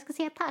hej då, jag ska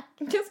säga tack.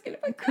 Jag skulle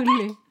bara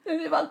Gullig.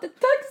 Det var alltid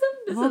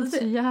tacksam. Var inte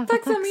så jävla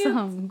Tacksamhet.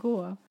 tacksam.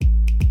 Gå.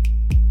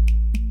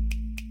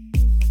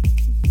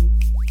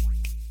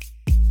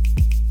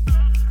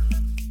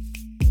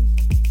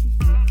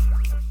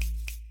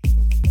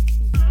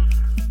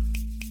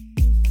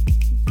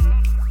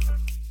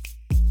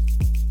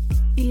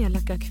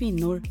 Elaka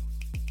kvinnor.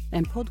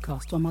 En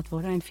podcast om att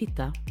vara en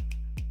fitta.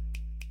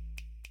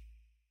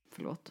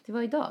 Förlåt. Det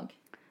var idag.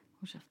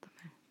 Håll käften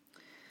med.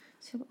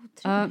 Så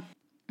otrevligt.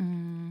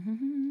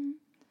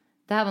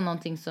 Det här var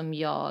någonting som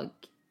jag...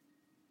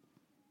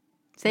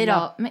 Säg då.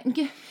 Ja, men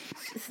gud,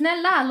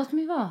 snälla, låt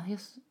mig vara.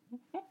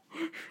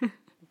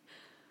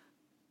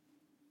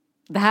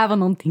 Det här var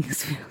någonting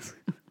som jag...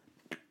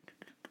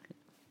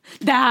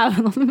 Det här var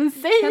någonting, men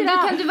säg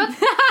Kan då.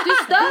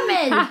 du stör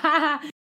mig?